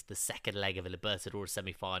 lead into the second leg of a Libertadores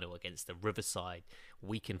semi-final against the Riverside,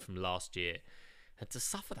 weakened from last year. And to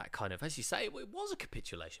suffer that kind of, as you say, it was a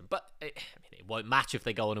capitulation. But it won't match if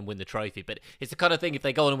they go on and win the trophy. But it's the kind of thing, if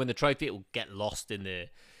they go on and win the trophy, it will get lost in the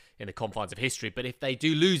confines of history. But if they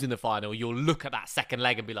do lose in the final, you'll look at that second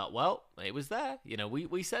leg and be like, well, it was there.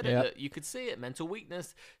 We said it. That you could see it. Mental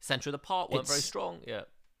weakness. Centre of the park weren't very strong. Yeah.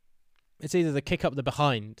 It's either the kick up the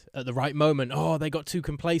behind at the right moment. Oh, they got too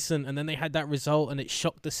complacent and then they had that result and it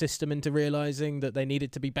shocked the system into realising that they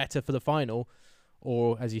needed to be better for the final.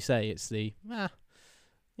 Or, as you say, it's the,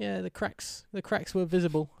 Yeah, the cracks were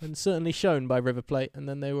visible and certainly shown by River Plate, and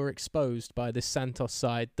then they were exposed by this Santos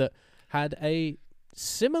side that had a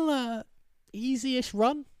similar easy-ish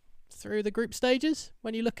run through the group stages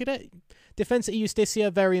when you look at it. Defensa y Justicia,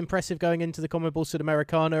 very impressive going into the CONMEBOL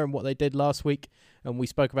Sudamericana and what they did last week, and we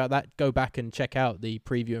spoke about that. Go back and check out the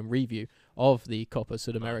preview and review of the Copa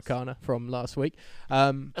Sudamericana from last week.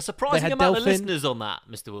 A surprising amount of listeners on that,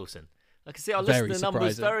 Mr. Wilson. I can see our listener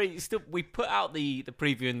numbers we put out the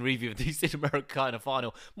preview and review of the Sudamericana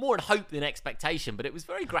final more in hope than expectation, but it was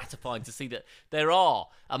very gratifying to see that there are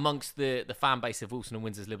amongst the fan base of Wilson and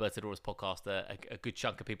Windsor's Libertadores podcast a good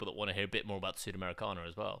chunk of people that want to hear a bit more about the Sudamericana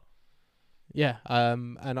as well. Yeah,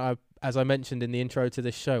 and as I mentioned in the intro to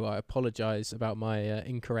this show, I apologise about my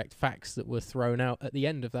incorrect facts that were thrown out at the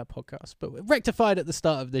end of that podcast, but rectified at the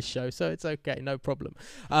start of this show, so it's okay, no problem.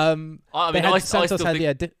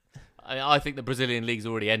 I think the Brazilian league's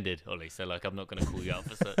already ended, Ollie, so I'm not going to call you out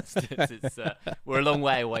for certain. We're a long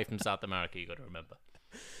way away from South America, you got to remember.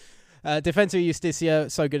 Defensa y Justicia,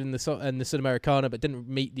 so good in the Sudamericana, but didn't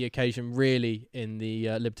meet the occasion really in the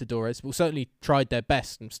Libertadores. Well, certainly tried their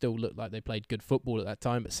best and still looked like they played good football at that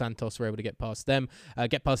time, but Santos were able to get past them.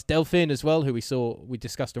 Get past Delfin as well, who we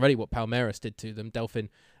discussed already what Palmeiras did to them. Delfin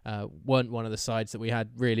weren't one of the sides that we had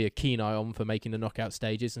really a keen eye on for making the knockout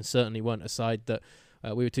stages, and certainly weren't a side that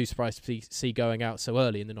we were too surprised to see going out so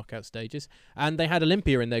early in the knockout stages. And they had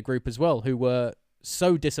Olympia in their group as well, who were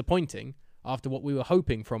so disappointing after what we were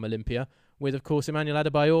hoping from Olympia, with, of course, Emmanuel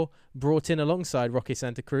Adebayor brought in alongside Roque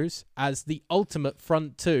Santa Cruz as the ultimate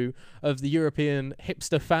front two of the European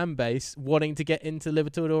hipster fan base wanting to get into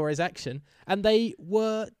Libertadores action. And they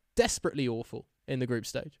were desperately awful in the group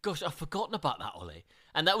stage. Gosh, I've forgotten about that, Ollie.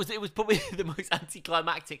 And it was probably the most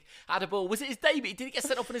anticlimactic. Adebayor, was it his debut? Did he get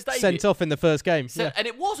sent off on his debut? Sent off in the first game, yeah. And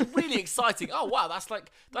it was really exciting. Oh, wow, that's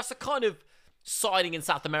the kind of signing in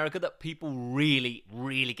South America that people really,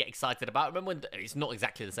 really get excited about. Remember when, it's not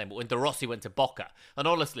exactly the same, but when De Rossi went to Boca, and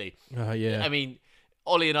honestly, I mean,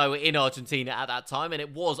 Ollie and I were in Argentina at that time, and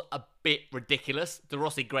it was a bit ridiculous. De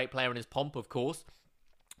Rossi, great player in his pomp, of course,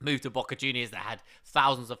 moved to Boca Juniors that had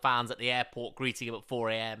thousands of fans at the airport greeting him at 4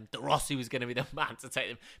 a.m. De Rossi was going to be the man to take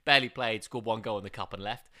them. Barely played, scored one goal in the cup and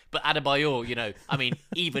left. But Adebayor,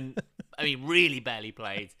 really barely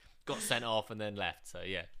played, got sent off and then left. So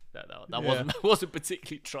yeah. That wasn't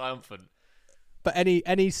particularly triumphant. But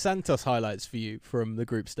any Santos highlights for you from the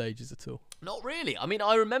group stages at all? Not really. I mean,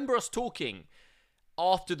 I remember us talking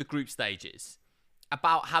after the group stages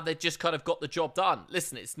about how they just kind of got the job done.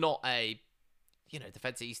 Listen, it's not a,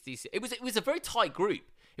 Defensa y Justicia. It was a very tight group.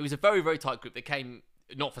 It was a very, very tight group that came,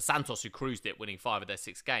 not for Santos, who cruised it, winning 5 of their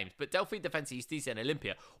 6 games, but Delfin, Defensa y Justicia and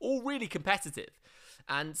Olympia, all really competitive.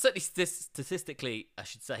 And certainly statistically, I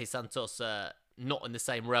should say, Santos not in the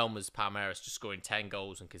same realm as Palmeiras, just scoring 10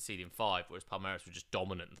 goals and conceding 5, whereas Palmeiras were just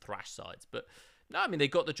dominant and thrash sides. But no, I mean, they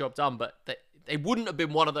got the job done, but they wouldn't have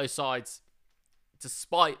been one of those sides,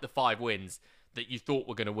 despite the 5 wins, that you thought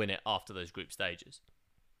were going to win it after those group stages.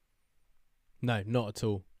 No, not at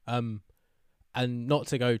all. And not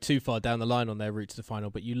to go too far down the line on their route to the final,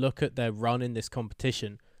 but you look at their run in this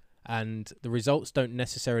competition, and the results don't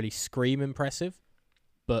necessarily scream impressive,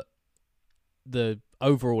 but the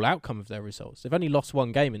overall outcome of their results. They've only lost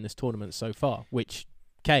 1 game in this tournament so far, which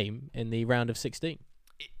came in the round of 16.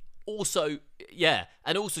 Also, yeah,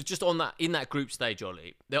 and also just on that, in that group stage,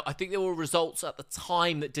 Ollie, I think there were results at the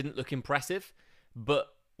time that didn't look impressive,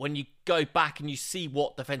 but when you go back and you see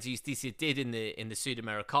what Defensa y Justicia did in the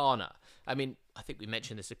Sudamericana, I mean, I think we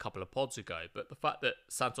mentioned this a couple of pods ago, but the fact that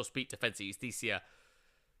Santos beat Defensa y Justicia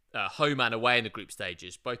home and away in the group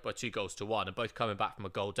stages, both by 2-1, and both coming back from a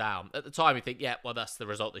goal down. At the time, you think, yeah, well, that's the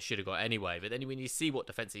result they should have got anyway. But then when you see what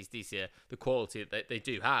Defensa y Justicia, the quality that they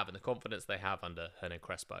do have and the confidence they have under Hernan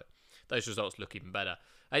Crespo, those results look even better.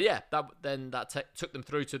 And yeah, that took them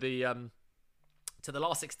through to the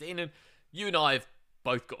last 16. And you and I have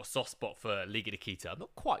both got a soft spot for Liga de Quito. I'm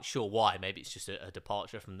not quite sure why. Maybe it's just a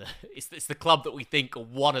departure from the... It's the club that we think are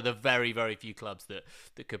one of the very, very few clubs that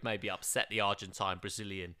could maybe upset the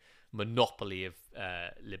Argentine-Brazilian monopoly of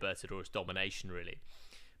Libertadores domination, really.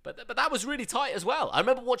 But that was really tight as well. I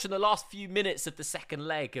remember watching the last few minutes of the second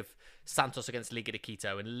leg of Santos against Liga de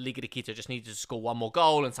Quito, and Liga de Quito just needed to score 1 more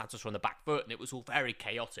goal, and Santos were on the back foot, and it was all very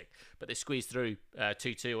chaotic. But they squeezed through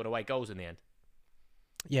 2-2 on away goals in the end.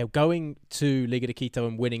 Yeah, going to Liga de Quito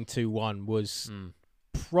and winning 2-1 was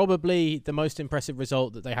probably the most impressive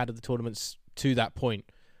result that they had of the tournaments to that point.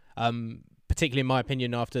 Particularly in my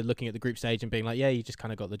opinion, after looking at the group stage and being like, yeah, you just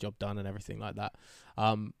kind of got the job done and everything like that.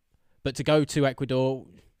 But to go to Ecuador,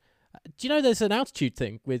 Do you know there's an altitude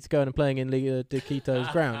thing with going and playing in Liga de Quito's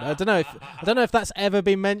ground? I don't know if that's ever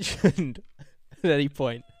been mentioned at any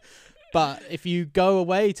point. But if you go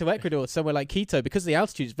away to Ecuador, somewhere like Quito, because the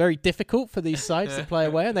altitude is very difficult for these sides to play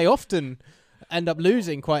away, and they often end up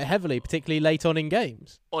losing quite heavily, particularly late on in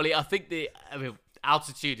games. Ollie, I think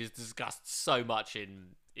altitude is discussed so much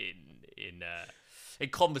in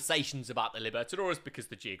conversations about the Libertadores because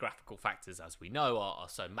the geographical factors, as we know, are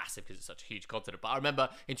so massive because it's such a huge continent. But I remember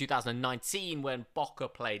in 2019 when Boca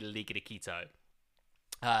played Liga de Quito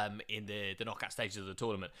in the knockout stages of the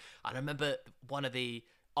tournament, I remember one of the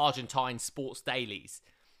Argentine sports dailies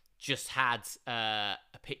just had a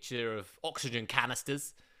picture of oxygen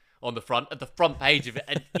canisters on the front page of it,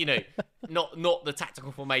 and not the tactical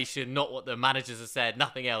formation, not what the managers have said,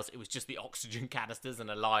 nothing else. It was just the oxygen canisters and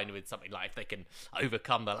a line with something like, if they can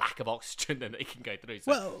overcome the lack of oxygen, then they can go through.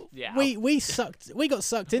 So, well, yeah, we got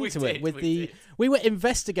sucked into it with we were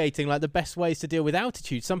investigating like the best ways to deal with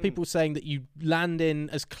altitude. Some people saying that you land in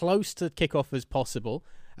as close to kickoff as possible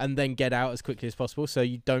and then get out as quickly as possible, so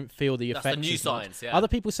you don't feel the effects. That's the new science. Yeah. Other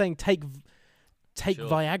people saying take sure.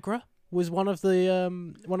 Viagra was one of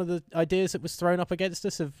the ideas that was thrown up against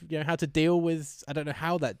us of how to deal with. I don't know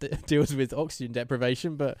how that deals with oxygen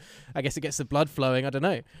deprivation, but I guess it gets the blood flowing. I don't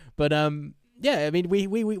know, but yeah, I mean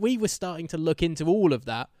we were starting to look into all of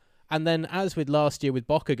that, and then as with last year with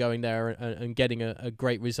Boca going there and getting a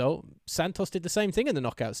great result, Santos did the same thing in the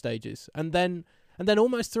knockout stages, and then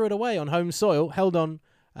almost threw it away on home soil, held on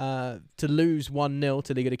to lose 1-0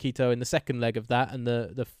 to Liga de Quito in the second leg of that, and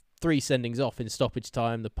the 3 sendings off in stoppage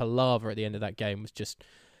time. The palaver at the end of that game was just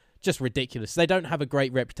ridiculous. They don't have a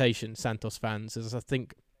great reputation, Santos fans, as I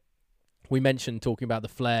think we mentioned talking about the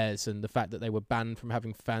flares and the fact that they were banned from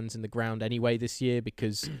having fans in the ground anyway this year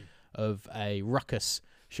because of a ruckus,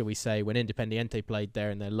 shall we say, when Independiente played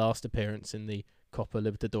there in their last appearance in the Copa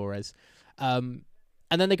Libertadores. And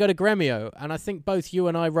then they go to Gremio, and I think both you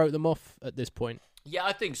and I wrote them off at this point. Yeah,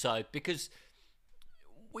 I think so, because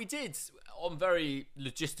we did on a very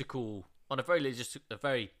logical, I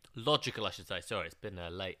should say. Sorry, it's been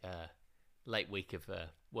a late week of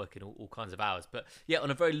working all kinds of hours. But yeah,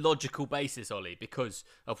 on a very logical basis, Ollie, because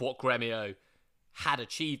of what Gremio had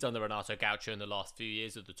achieved under Renato Gaucho in the last few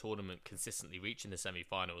years of the tournament, consistently reaching the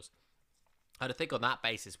semi-finals. And I think on that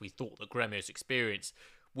basis, we thought that Gremio's experience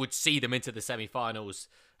would see them into the semi-finals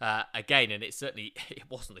again. And it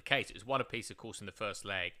wasn't the case. It was one apiece, of course, in the first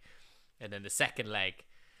leg. And then the second leg,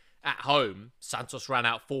 at home, Santos ran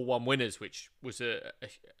out 4-1 winners, which was a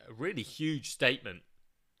really huge statement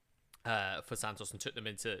for Santos and took them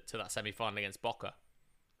into that semi-final against Boca.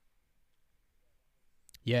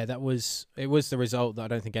 Yeah, it was the result that I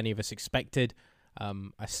don't think any of us expected.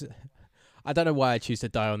 I don't know why I choose to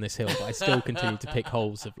die on this hill, but I still continue to pick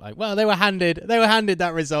holes of they were handed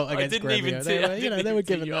that result against Gremio. They were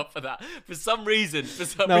given you up for that. For some reason,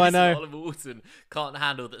 I know. Oliver Walton can't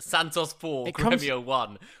handle that Santos 4, Gremio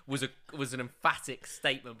 1 was an emphatic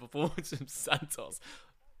statement performance from Santos.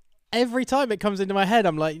 Every time it comes into my head,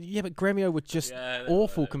 I'm like, yeah, but Gremio were just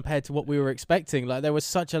awful compared to what we were expecting. Like, there was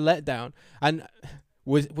such a letdown. And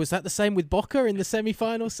was that the same with Boca in the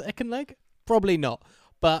semi-final second leg? Probably not.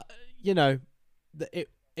 But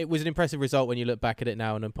it was an impressive result when you look back at it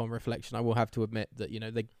now, and upon reflection, I will have to admit that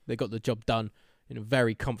they got the job done in a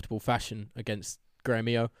very comfortable fashion against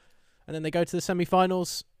Gremio, and then they go to the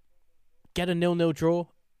semi-finals, get a 0-0 draw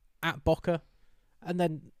at Boca, and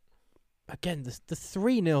then again the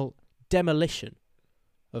 3-0 demolition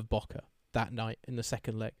of Boca that night in the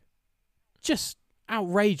second leg, just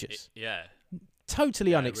outrageous.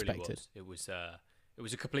 Totally unexpected. It was a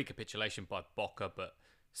complete capitulation by Boca, but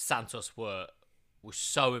Santos were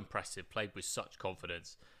so impressive, played with such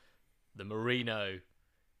confidence. The Merino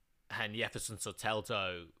and Jefferson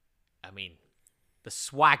Soteldo, I mean, the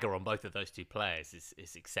swagger on both of those two players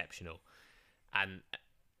is exceptional.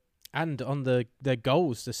 And on their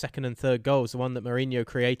goals, the second and third goals, the one that Mourinho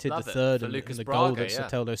created, the third, and the goal that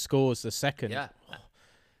Soteldo scores, the second. Yeah.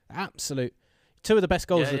 Absolute. Two of the best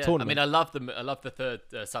goals of the tournament. I mean, I love the third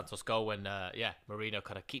Santos goal when Mourinho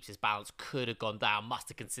kind of keeps his balance, could have gone down, must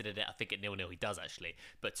have considered it. I think at 0-0 he does actually,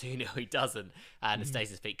 but 2-0 he doesn't, and stays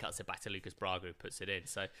his feet, cuts it back to Lucas Braga, who puts it in.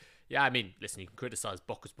 So yeah, I mean, listen, you can criticise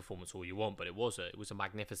Boca's performance all you want, but it was a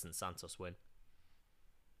magnificent Santos win.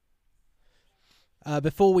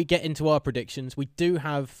 Before we get into our predictions, we do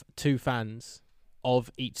have two fans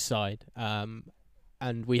of each side,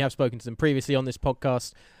 and we have spoken to them previously on this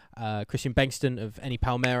podcast. Christian Bengston of Any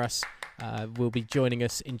Palmeiras will be joining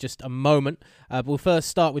us in just a moment. We'll first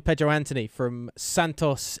start with Pedro Anthony from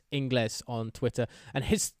Santos Ingles on Twitter and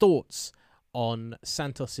his thoughts on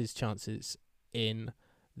Santos's chances in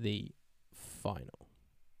the final.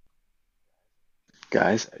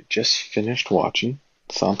 Guys, I just finished watching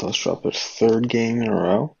Santos drop its third game in a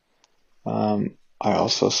row. I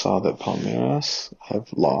also saw that Palmeiras have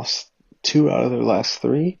lost 2 out of their last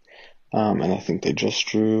 3. And I think they just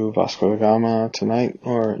drew Vasco da Gama tonight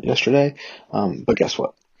or yesterday. But guess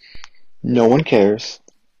what? No one cares,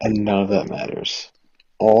 and none of that matters.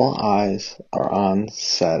 All eyes are on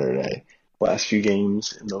Saturday. Last few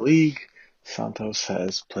games in the league, Santos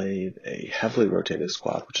has played a heavily rotated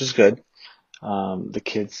squad, which is good. The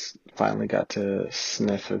kids finally got to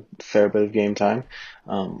sniff a fair bit of game time,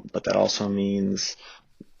 but that also means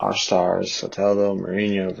our stars, Soteldo,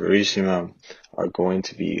 Mourinho, Verissimo, are going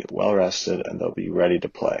to be well rested and they'll be ready to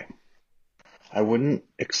play. I wouldn't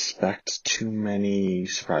expect too many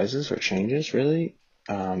surprises or changes, really,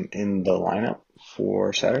 in the lineup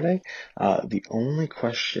for Saturday. The only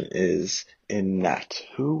question is in net.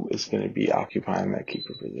 Who is going to be occupying that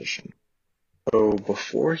keeper position? So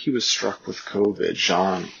before he was struck with COVID,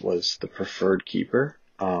 Jean was the preferred keeper,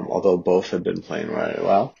 although both had been playing really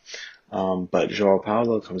well. But João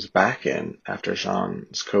Paulo comes back in after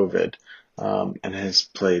Jean's COVID and has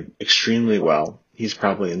played extremely well. He's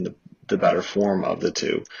probably in the better form of the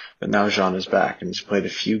two. But now Jean is back and he's played a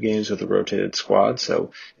few games with a rotated squad,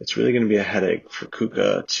 so it's really going to be a headache for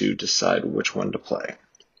Cuca to decide which one to play.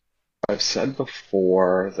 I've said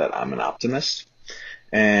before that I'm an optimist.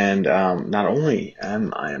 And not only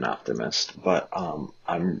am I an optimist, but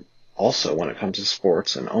I'm also, when it comes to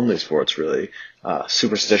sports, and only sports really,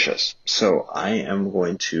 superstitious. So I am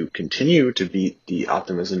going to continue to beat the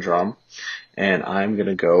optimism drum, and I'm going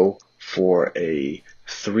to go for a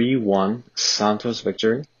 3-1 Santos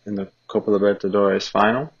victory in the Copa Libertadores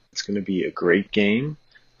final. It's going to be a great game,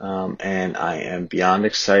 and I am beyond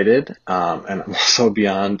excited, and I'm also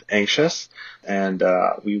beyond anxious, and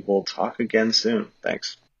we will talk again soon.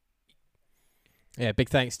 Thanks. Yeah, big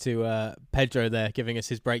thanks to Pedro there, giving us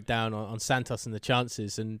his breakdown on Santos and the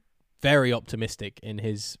chances, and very optimistic in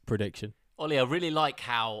his prediction. Ollie, I really like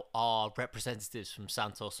how our representatives from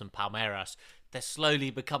Santos and Palmeiras, they're slowly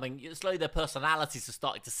their personalities are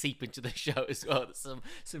starting to seep into the show as well. There's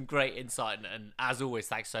some great insight, and as always,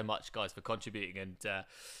 thanks so much, guys, for contributing. And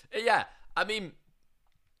yeah, I mean,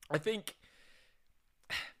 I think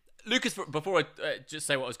Lucas, before I just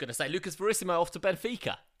say what I was going to say, Lucas Verissimo off to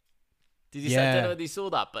Benfica. Did you say? I don't know whether you saw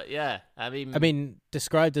that, but yeah, I mean,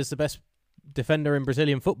 described as the best defender in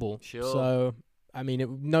Brazilian football. Sure. So, I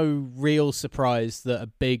mean, no real surprise that a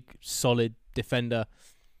big, solid defender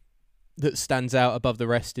that stands out above the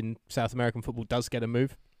rest in South American football does get a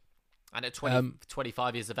move. And at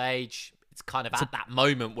 25 years of age, it's kind of at that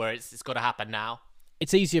moment where it's got to happen now.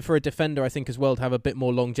 It's easier for a defender, I think, as well, to have a bit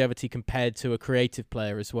more longevity compared to a creative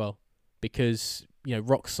player as well. Because,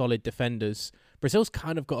 rock-solid defenders, Brazil's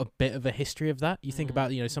kind of got a bit of a history of that. You think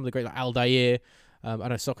about, some of the great, like Aldair. I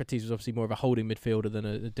know Socrates was obviously more of a holding midfielder than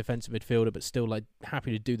a defensive midfielder, but still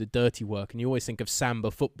happy to do the dirty work. And you always think of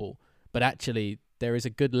Samba football, but actually there is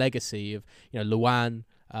a good legacy of Luan.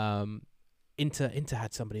 Inter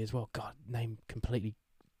had somebody as well. God, name completely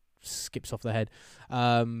skips off the head.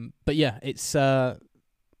 But yeah, it's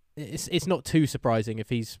not too surprising if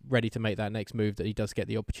he's ready to make that next move that he does get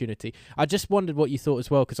the opportunity. I just wondered what you thought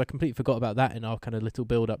as well, because I completely forgot about that in our kind of little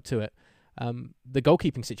build up to it. The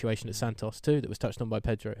goalkeeping situation at Santos too, that was touched on by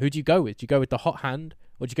Pedro. Who do you go with? Do you go with the hot hand,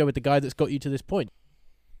 or do you go with the guy that's got you to this point?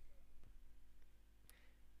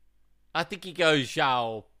 I think he goes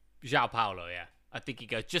João Paulo, yeah. I think he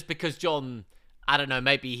goes, just because John, I don't know,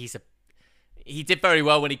 maybe he did very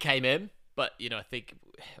well when he came in, but, I think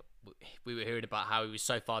we were hearing about how he was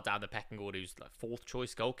so far down the pecking order. He was like 4th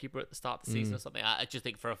choice goalkeeper at the start of the season or something. I just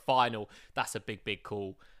think for a final, that's a big, big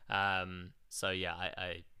call. So yeah,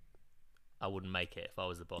 I wouldn't make it if I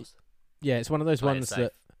was the boss. Yeah, it's one of those ones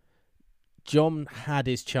that John had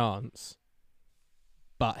his chance,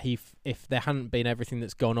 but if there hadn't been everything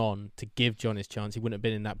that's gone on to give John his chance, he wouldn't have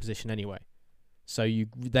been in that position anyway. So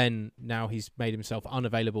now he's made himself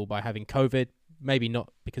unavailable by having COVID, maybe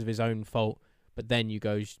not because of his own fault, but then you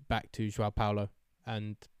go back to João Paulo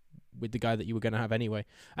and with the guy that you were going to have anyway,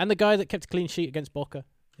 and the guy that kept a clean sheet against Boca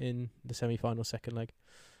in the semi-final second leg.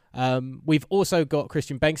 We've also got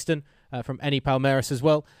Christian Bengtsson from Any Palmeiras as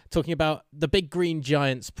well, talking about the big green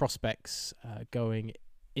giants prospects going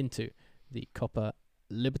into the Copa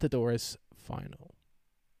Libertadores final.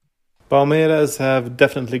 Palmeiras have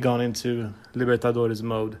definitely gone into Libertadores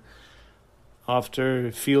mode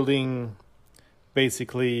after fielding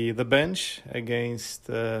basically the bench against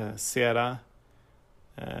Ceará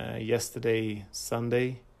yesterday,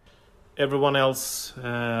 Sunday. Everyone else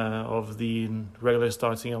of the regular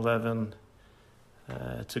starting 11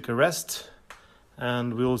 took a rest,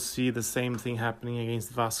 and we'll see the same thing happening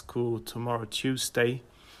against Vasco tomorrow, Tuesday,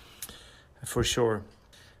 for sure,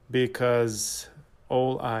 because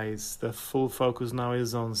all eyes, the full focus now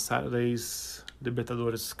is on Saturday's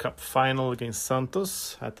Libertadores Cup final against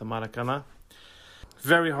Santos at the Maracanã.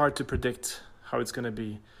 Very hard to predict how it's going to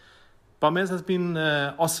be. Palmeiras has been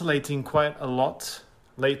oscillating quite a lot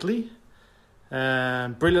lately.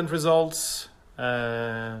 Brilliant results,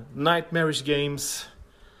 nightmarish games.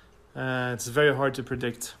 It's very hard to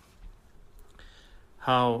predict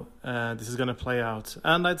how this is going to play out.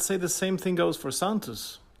 And I'd say the same thing goes for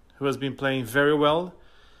Santos, who has been playing very well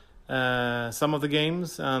some of the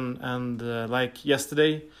games, and like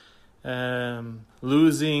yesterday,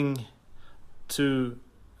 losing to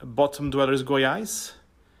bottom dwellers Goiás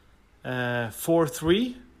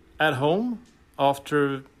 4-3 at home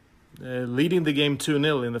after leading the game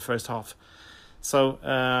 2-0 in the first half. So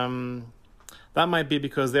that might be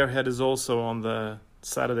because their head is also on the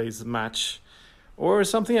Saturday's match or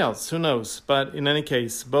something else, who knows. But in any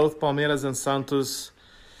case, both Palmeiras and Santos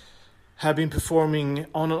have been performing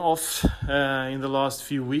on and off in the last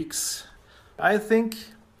few weeks. I think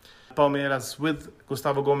Palmeiras, with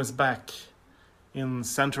Gustavo Gomes back in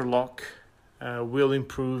center lock, will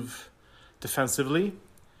improve defensively.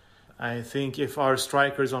 I think if our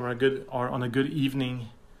strikers are on a good evening,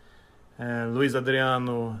 Luis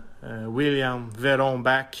Adriano, William, Veron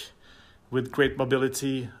back with great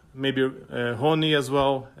mobility, maybe Rony as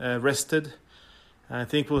well rested, I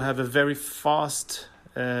think we'll have a very fast,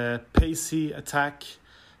 pacey attack,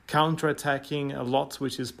 counter-attacking a lot,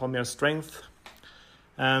 which is Palmeiras' strength.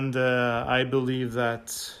 And I believe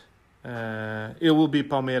that it will be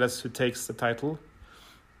Palmeiras who takes the title.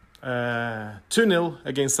 2-0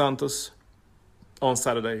 against Santos on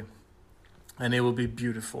Saturday. And it will be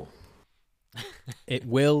beautiful. It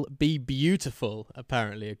will be beautiful,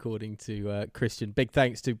 apparently, according to Christian. Big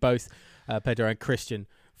thanks to both Pedro and Christian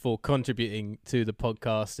for contributing to the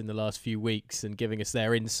podcast in the last few weeks and giving us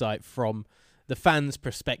their insight from the fans'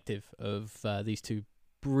 perspective of these two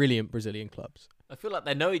brilliant Brazilian clubs. I feel like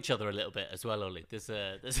they know each other a little bit as well, Ollie. There's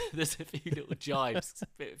a few little jibes,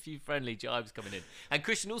 a few friendly jibes coming in. And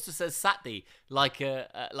Christian also says Saturday like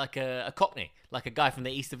a Cockney, like a guy from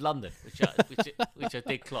the east of London, which I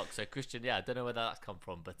did clock. So Christian, yeah, I don't know where that's come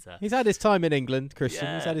from, but he's had his time in England. Christian,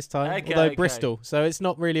 yeah, he's had his time, okay, although Bristol, so it's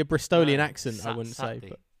not really a Bristolian accent, I wouldn't Saturday.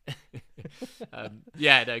 say. But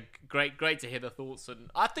yeah, no, great to hear the thoughts,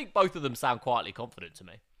 and I think both of them sound quietly confident to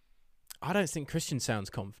me. I don't think Christian sounds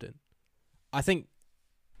confident. I think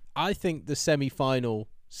the semi-final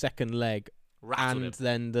second leg Rattled and him.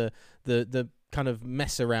 then the kind of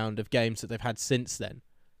mess around of games that they've had since then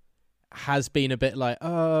has been a bit like,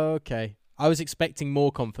 oh, okay. I was expecting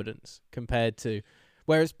more confidence compared to,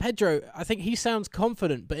 whereas Pedro, I think he sounds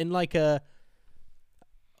confident, but in like a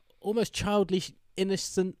almost childish,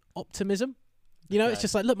 innocent optimism. You know, It's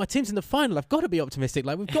just like, look, my team's in the final. I've got to be optimistic.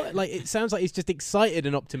 Like we've got, like it sounds like he's just excited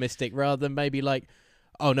and optimistic rather than maybe like,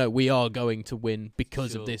 oh no, we are going to win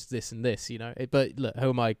because of this, and this. You know, but look, who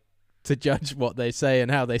am I to judge what they say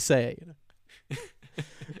and how they say it? You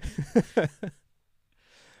know.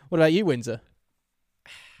 What about you, Windsor?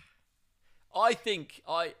 I think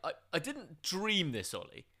I didn't dream this,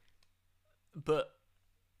 Ollie, but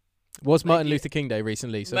Was Martin Luther King Day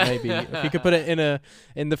recently? So maybe if you could put it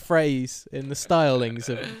in the phrase, in the stylings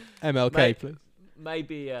of MLK, please.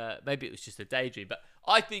 Maybe it was just a daydream, but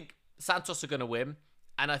I think Santos are going to win,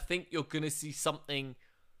 and I think you're going to see something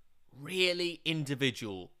really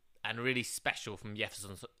individual and really special from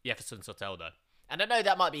Jefferson Soteldo. And I know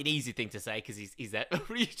that might be an easy thing to say because he's there.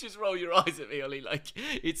 You just roll your eyes at me, Ollie. Like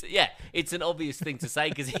it's an obvious thing to say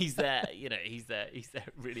because he's there. You know, he's there.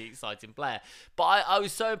 Really exciting player. But I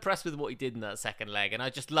was so impressed with what he did in that second leg, and I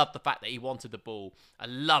just love the fact that he wanted the ball. I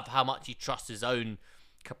love how much he trusts his own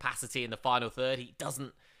capacity in the final third. He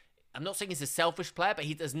doesn't. I'm not saying he's a selfish player, but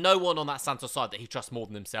there's no one on that Santos side that he trusts more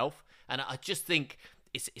than himself. And I just think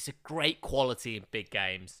it's a great quality in big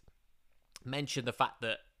games. Mention the fact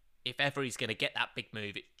that if ever he's going to get that big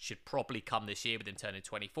move, it should probably come this year with him turning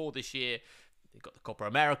 24 this year. They've got the Copa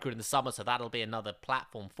America in the summer, so that'll be another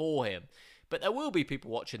platform for him. But there will be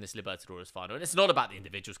people watching this Libertadores final, and it's not about the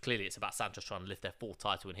individuals. Clearly, it's about Santos trying to lift their fourth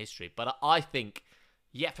title in history. But I think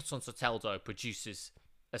Jefferson Soteldo produces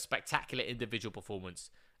a spectacular individual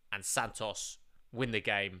performance, and Santos win the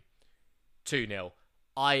game 2-0.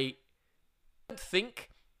 I don't think...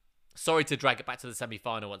 Sorry to drag it back to the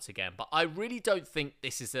semi-final once again, but I really don't think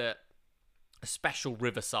this is a special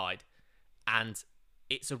Riverside. And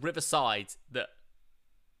it's a Riverside that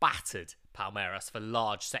battered Palmeiras for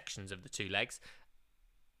large sections of the two legs.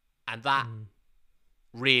 And that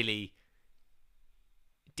really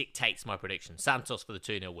dictates my prediction. Santos for the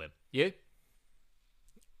 2-0 win. You?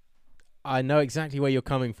 I know exactly where you're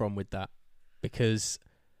coming from with that, because,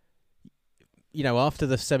 you know, after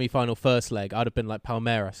the semi-final first leg, I'd have been like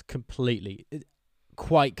Palmeiras completely.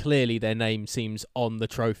 Quite clearly their name seems on the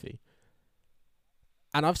trophy.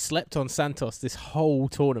 And I've slept on Santos this whole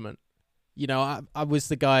tournament. You know, I was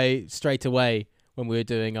the guy straight away when we were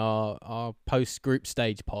doing our post-group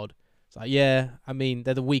stage pod. It's like, yeah, I mean,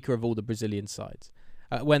 they're the weaker of all the Brazilian sides.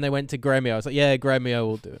 When they went to Grêmio, I was like, yeah, Grêmio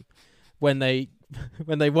will do it. When they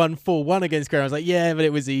won 4-1 against Grêmio, I was like, yeah, but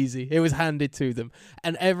it was easy. It was handed to them.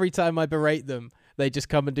 And every time I berate them, they just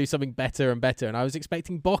come and do something better and better. And I was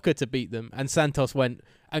expecting Boca to beat them, and Santos went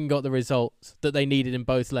and got the results that they needed in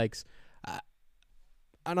both legs.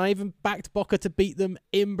 And I even backed Boca to beat them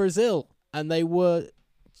in Brazil, and they were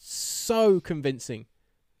so convincing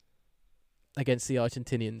against the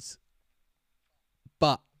Argentinians.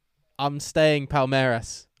 But I'm staying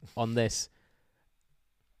Palmeiras on this.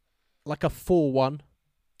 Like a 4-1.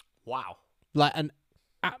 Wow. Like an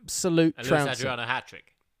absolute And Luis trouncing. Adriano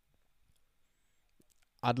hat-trick.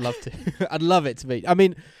 I'd love to. I'd love it to be. I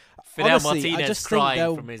mean, Fidel honestly, I Martinez just think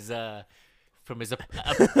crying from his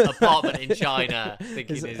apartment in China,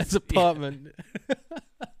 thinking his apartment.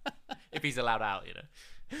 if he's allowed out, you know.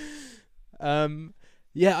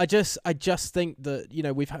 Yeah, I just think that, you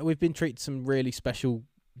know, we've been treated some really special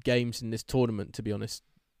games in this tournament, to be honest.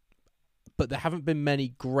 But there haven't been many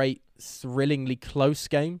great, thrillingly close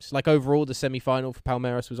games. Like, overall, the semi-final for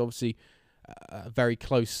Palmeiras was obviously very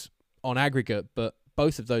close on aggregate, but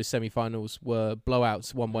both of those semi-finals were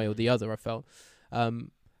blowouts one way or the other, I felt. I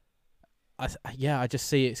just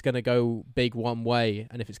see it's going to go big one way,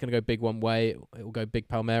 and if it's going to go big one way, it will go big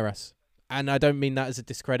Palmeiras. And I don't mean that as a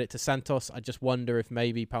discredit to Santos. I just wonder if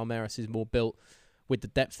maybe Palmeiras is more built with the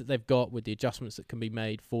depth that they've got, with the adjustments that can be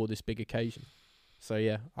made for this big occasion. So,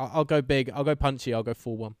 yeah, I'll go big. I'll go punchy. I'll go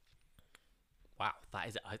 4-1. Wow, that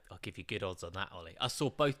is. I'll give you good odds on that, Ollie. I saw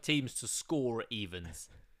both teams to score at evens.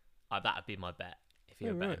 That would be my bet if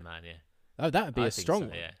you're a betting man, yeah. Oh, that would be a strong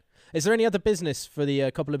one. Yeah. Is there any other business for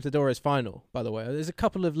the Copa Libertadores final, by the way? There's a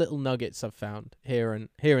couple of little nuggets I've found here and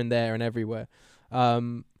there and everywhere.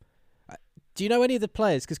 Do you know any of the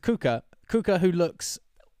players? Because Cuca, who looks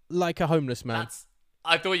like a homeless man.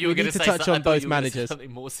 I thought you were going to say touch on both managers.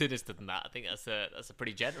 Something more sinister than that. I think that's a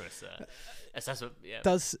pretty generous assessment. Yeah.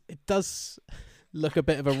 It does look a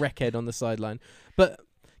bit of a wreckhead on the sideline. But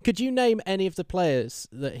could you name any of the players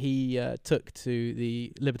that he took to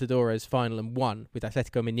the Libertadores final and won with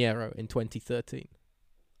Atletico Mineiro in 2013?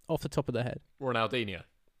 Off the top of the head. Ronaldinho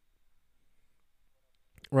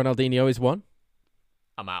is one.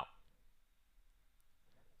 I'm out.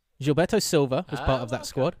 Gilberto Silva was part of that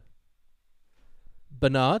squad.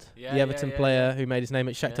 Bernard, the Everton player who made his name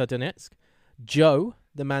at Shakhtar Donetsk. Joe,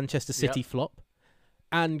 the Manchester City flop.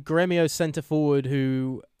 And Grêmio's centre-forward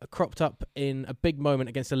who cropped up in a big moment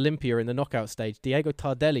against Olympia in the knockout stage. Diego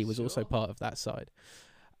Tardelli was also part of that side.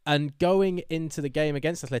 And going into the game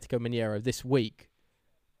against Atletico Mineiro this week,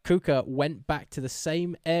 Cuca went back to the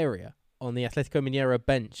same area on the Atletico Mineiro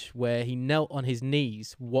bench where he knelt on his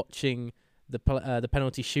knees watching the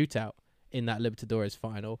penalty shootout in that Libertadores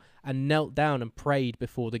final, and knelt down and prayed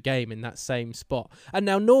before the game in that same spot. And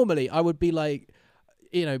now normally I would be like,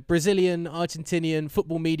 you know, Brazilian, Argentinian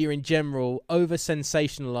football media in general over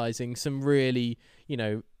sensationalizing some really, you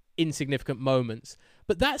know, insignificant moments.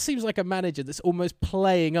 But that seems like a manager that's almost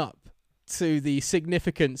playing up to the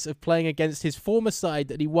significance of playing against his former side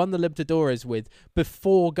that he won the Libertadores with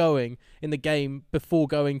before going to the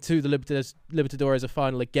Libertadores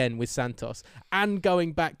final again with Santos, and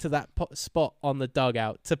going back to that spot on the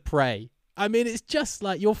dugout to pray. I mean, it's just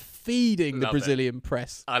like you're feeding the Brazilian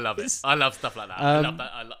press. I love it. I love stuff like that. I love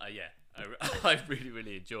that. I really,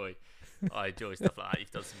 really enjoy stuff like that.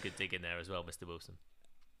 You've done some good digging there as well, Mr. Wilson.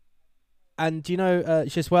 And do you know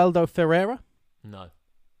Jesualdo Ferreira? No.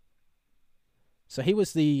 So he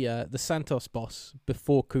was the Santos boss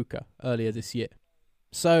before Cuca earlier this year.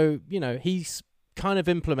 So, you know, he's kind of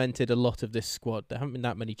implemented a lot of this squad. There haven't been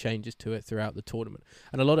that many changes to it throughout the tournament.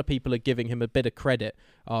 And a lot of people are giving him a bit of credit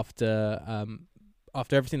after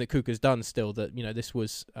everything that Cuca's done still, that, you know, this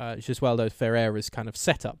was Jesualdo Ferreira's kind of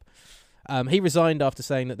setup. He resigned after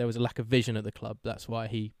saying that there was a lack of vision at the club. That's why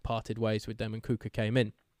he parted ways with them and Cuca came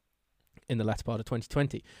in the latter part of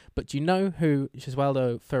 2020. But do you know who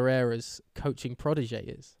Jesualdo Ferreira's coaching protege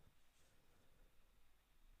is?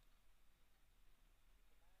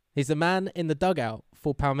 He's the man in the dugout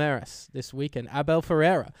for Palmeiras this weekend, Abel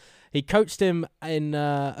Ferreira. He coached him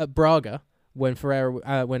at Braga when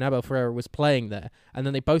Abel Ferreira was playing there, and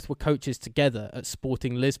then they both were coaches together at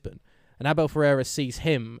Sporting Lisbon. And Abel Ferreira sees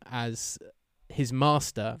him as his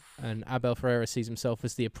master, and Abel Ferreira sees himself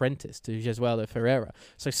as the apprentice to Jesualdo Ferreira.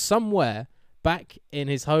 So somewhere back in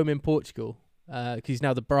his home in Portugal, because he's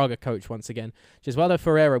now the Braga coach once again, Jesualdo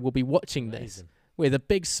Ferreira will be watching this with a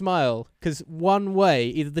big smile, because one way,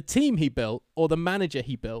 either the team he built or the manager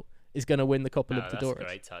he built is going to win the Copa Libertadores. That's a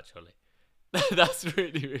great touch, Ollie. That's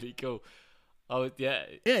really, really cool. Oh, yeah.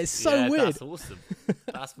 Yeah, it's so weird. That's awesome.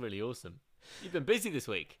 That's really awesome. You've been busy this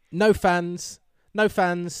week. No fans,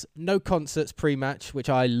 no concerts pre-match, which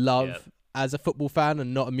I love as a football fan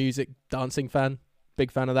and not a music dancing fan. Big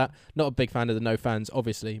fan of that. Not a big fan of the no fans,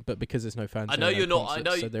 obviously, but because there's no fans, I know you're not. I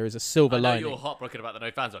know so there is a silver lining. You're heartbroken about the no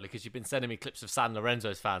fans, Ollie, because you've been sending me clips of San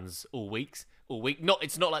Lorenzo's fans all week.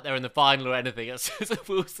 It's not like they're in the final or anything. It's just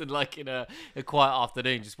Wilson, like in a quiet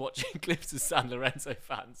afternoon, just watching clips of San Lorenzo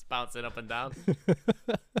fans bouncing up and down.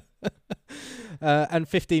 And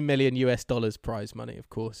 $15 million prize money, of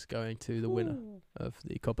course, going to the winner of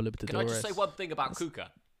the Copa Libertadores. Can I just say one thing about Cuca?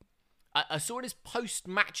 I saw in his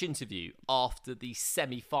post-match interview after the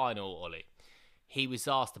semi-final, Ollie, he was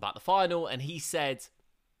asked about the final, and he said,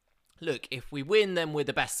 look, if we win, then we're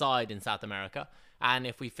the best side in South America, and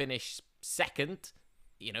if we finish second,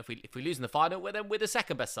 if we lose in the final, well, then we're the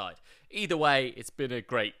second best side. Either way, it's been a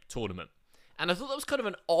great tournament. And I thought that was kind of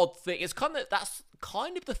an odd thing. That's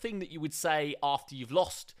kind of the thing that you would say after you've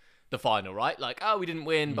lost the final, right? Like, oh, we didn't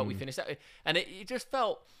win, but we finished that. And it just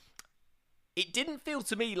felt... It didn't feel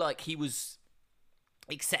to me like he was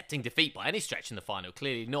accepting defeat by any stretch in the final.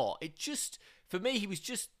 Clearly not. It just, for me, he was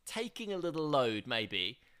just taking a little load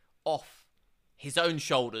maybe off his own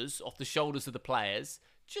shoulders, off the shoulders of the players,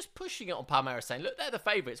 just pushing it on Palmeiras, saying, look, they're the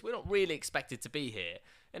favourites. We're not really expected to be here.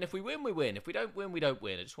 And if we win, we win. If we don't win, we don't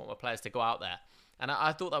win. I just want my players to go out there. And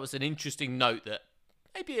I thought that was an interesting note, that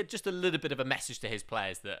maybe just a little bit of a message to his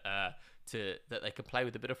players that they can play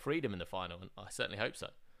with a bit of freedom in the final. And I certainly hope so.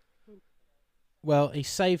 Well, he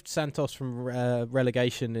saved Santos from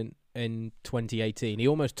relegation in 2018. He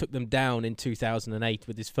almost took them down in 2008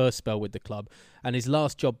 with his first spell with the club, and his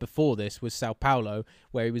last job before this was Sao Paulo,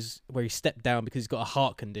 where he stepped down because he's got a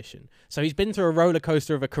heart condition. So he's been through a roller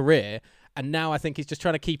coaster of a career, and now I think he's just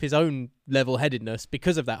trying to keep his own level-headedness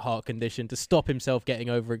because of that heart condition to stop himself getting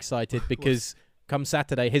overexcited, because come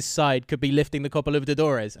Saturday, his side could be lifting the Copa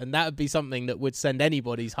Libertadores, and that would be something that would send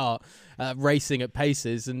anybody's heart racing at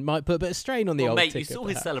paces and might put a bit of strain on the old ticket. You saw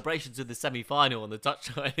his celebrations in the semi-final on the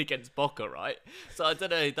touchline against Boca, right? So I don't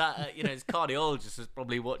know, that his cardiologist was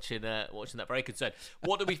probably watching that very concerned.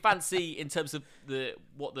 What do we fancy in terms of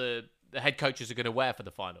what the head coaches are going to wear for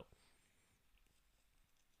the final?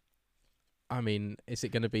 I mean, is it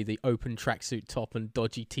going to be the open tracksuit top and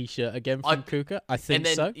dodgy T-shirt again from Cuca? I think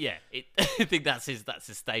so. Yeah, I think that's his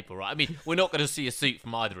staple, right? I mean, we're not going to see a suit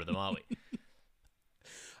from either of them, are we?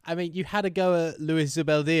 I mean, you had a go at Luis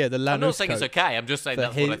Zubeldia, the Lanús I'm not saying coach, it's okay. I'm just saying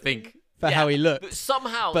that's what I think. How he looked. But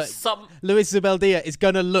somehow, Luis Zubeldia is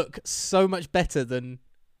going to look so much better than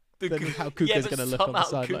how Cuca's going to look on the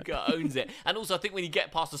sideline. Cuca owns it. And also, I think when you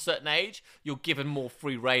get past a certain age, you're given more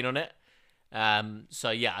free reign on it. So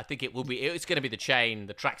yeah, I think it's going to be the chain,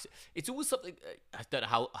 the tracks. It's always something. I don't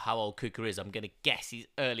know how old Cuca is. I'm going to guess he's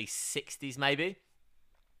early 60s, maybe.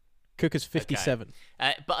 Cuca's 57.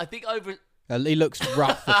 Okay. But I think over. He looks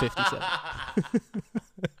rough for 57.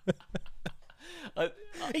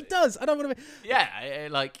 He does. I don't want to be. Yeah,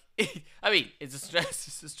 I mean, it's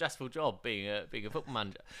a stressful job being a football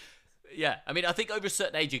manager. Yeah, I mean, I think over a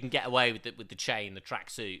certain age you can get away with the chain, the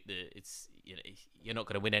tracksuit. You're not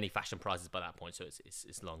going to win any fashion prizes by that point, so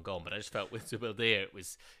it's long gone. But I just felt with Zubeldia,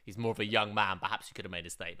 he's more of a young man. Perhaps he could have made a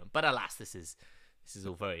statement. But alas, this is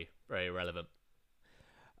all very, very irrelevant.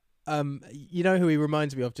 You know who he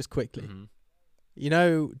reminds me of, just quickly? Mm-hmm. You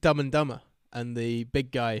know Dumb and Dumber and the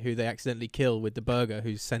big guy who they accidentally kill with the burger,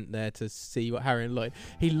 who's sent there to see what Harry and Lloyd.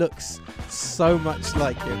 He looks so much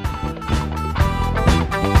like him.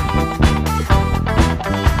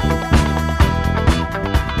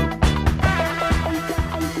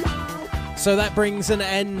 So that brings an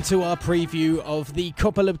end to our preview of the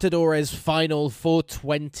Copa Libertadores final for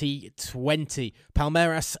 2020.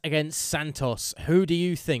 Palmeiras against Santos. Who do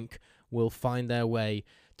you think will find their way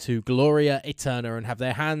to Gloria Eterna and have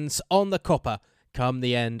their hands on the Copa come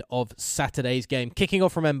the end of Saturday's game? Kicking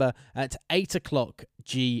off, remember, at 8 o'clock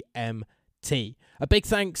GMT. A big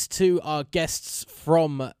thanks to our guests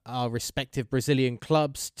from our respective Brazilian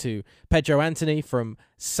clubs, to Pedro Anthony from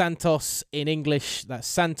Santos in English, that's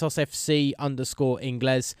Santos FC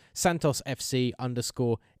 _Ingles, Santos FC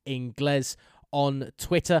 _Ingles on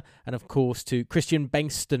Twitter, and of course to Christian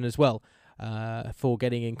Bengston as well, for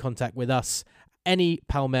getting in contact with us. Any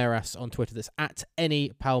Palmeiras on Twitter. That's at any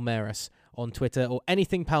Palmeiras on Twitter, or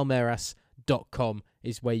anythingpalmeiras.com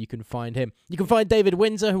is where you can find him. You can find David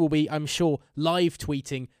Windsor, who will be, I'm sure, live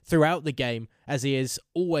tweeting throughout the game, as he is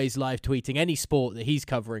always live tweeting any sport that he's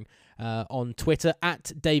covering on Twitter,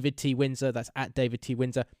 at David T. Windsor. That's at David T.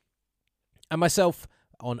 Windsor. And myself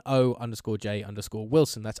on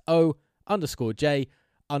O_J_Wilson. That's O_J_Wilson.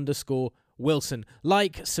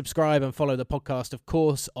 Like, subscribe, and follow the podcast, of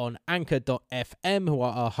course, on Anchor.fm, who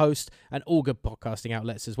are our host, and all good podcasting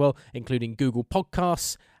outlets as well, including Google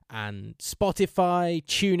Podcasts and Spotify,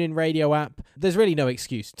 TuneIn Radio app. There's really no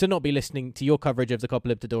excuse to not be listening to your coverage of the Copa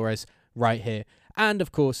Libertadores right here. And,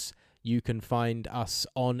 of course, you can find us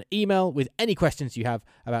on email with any questions you have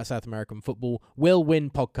about South American football.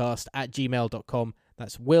 willwinpodcast@gmail.com.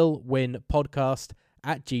 That's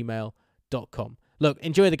willwinpodcast@gmail.com. Look,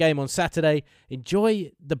 enjoy the game on Saturday.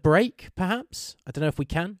 Enjoy the break, perhaps. I don't know if we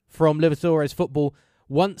can, from Libertadores football.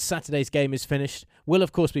 Once Saturday's game is finished, we'll,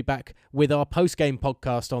 of course, be back with our post-game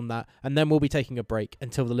podcast on that, and then we'll be taking a break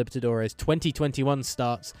until the Libertadores 2021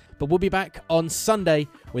 starts. But we'll be back on Sunday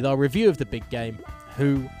with our review of the big game.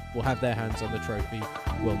 Who will have their hands on the trophy?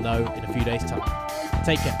 We'll know in a few days' time.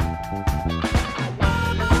 Take care.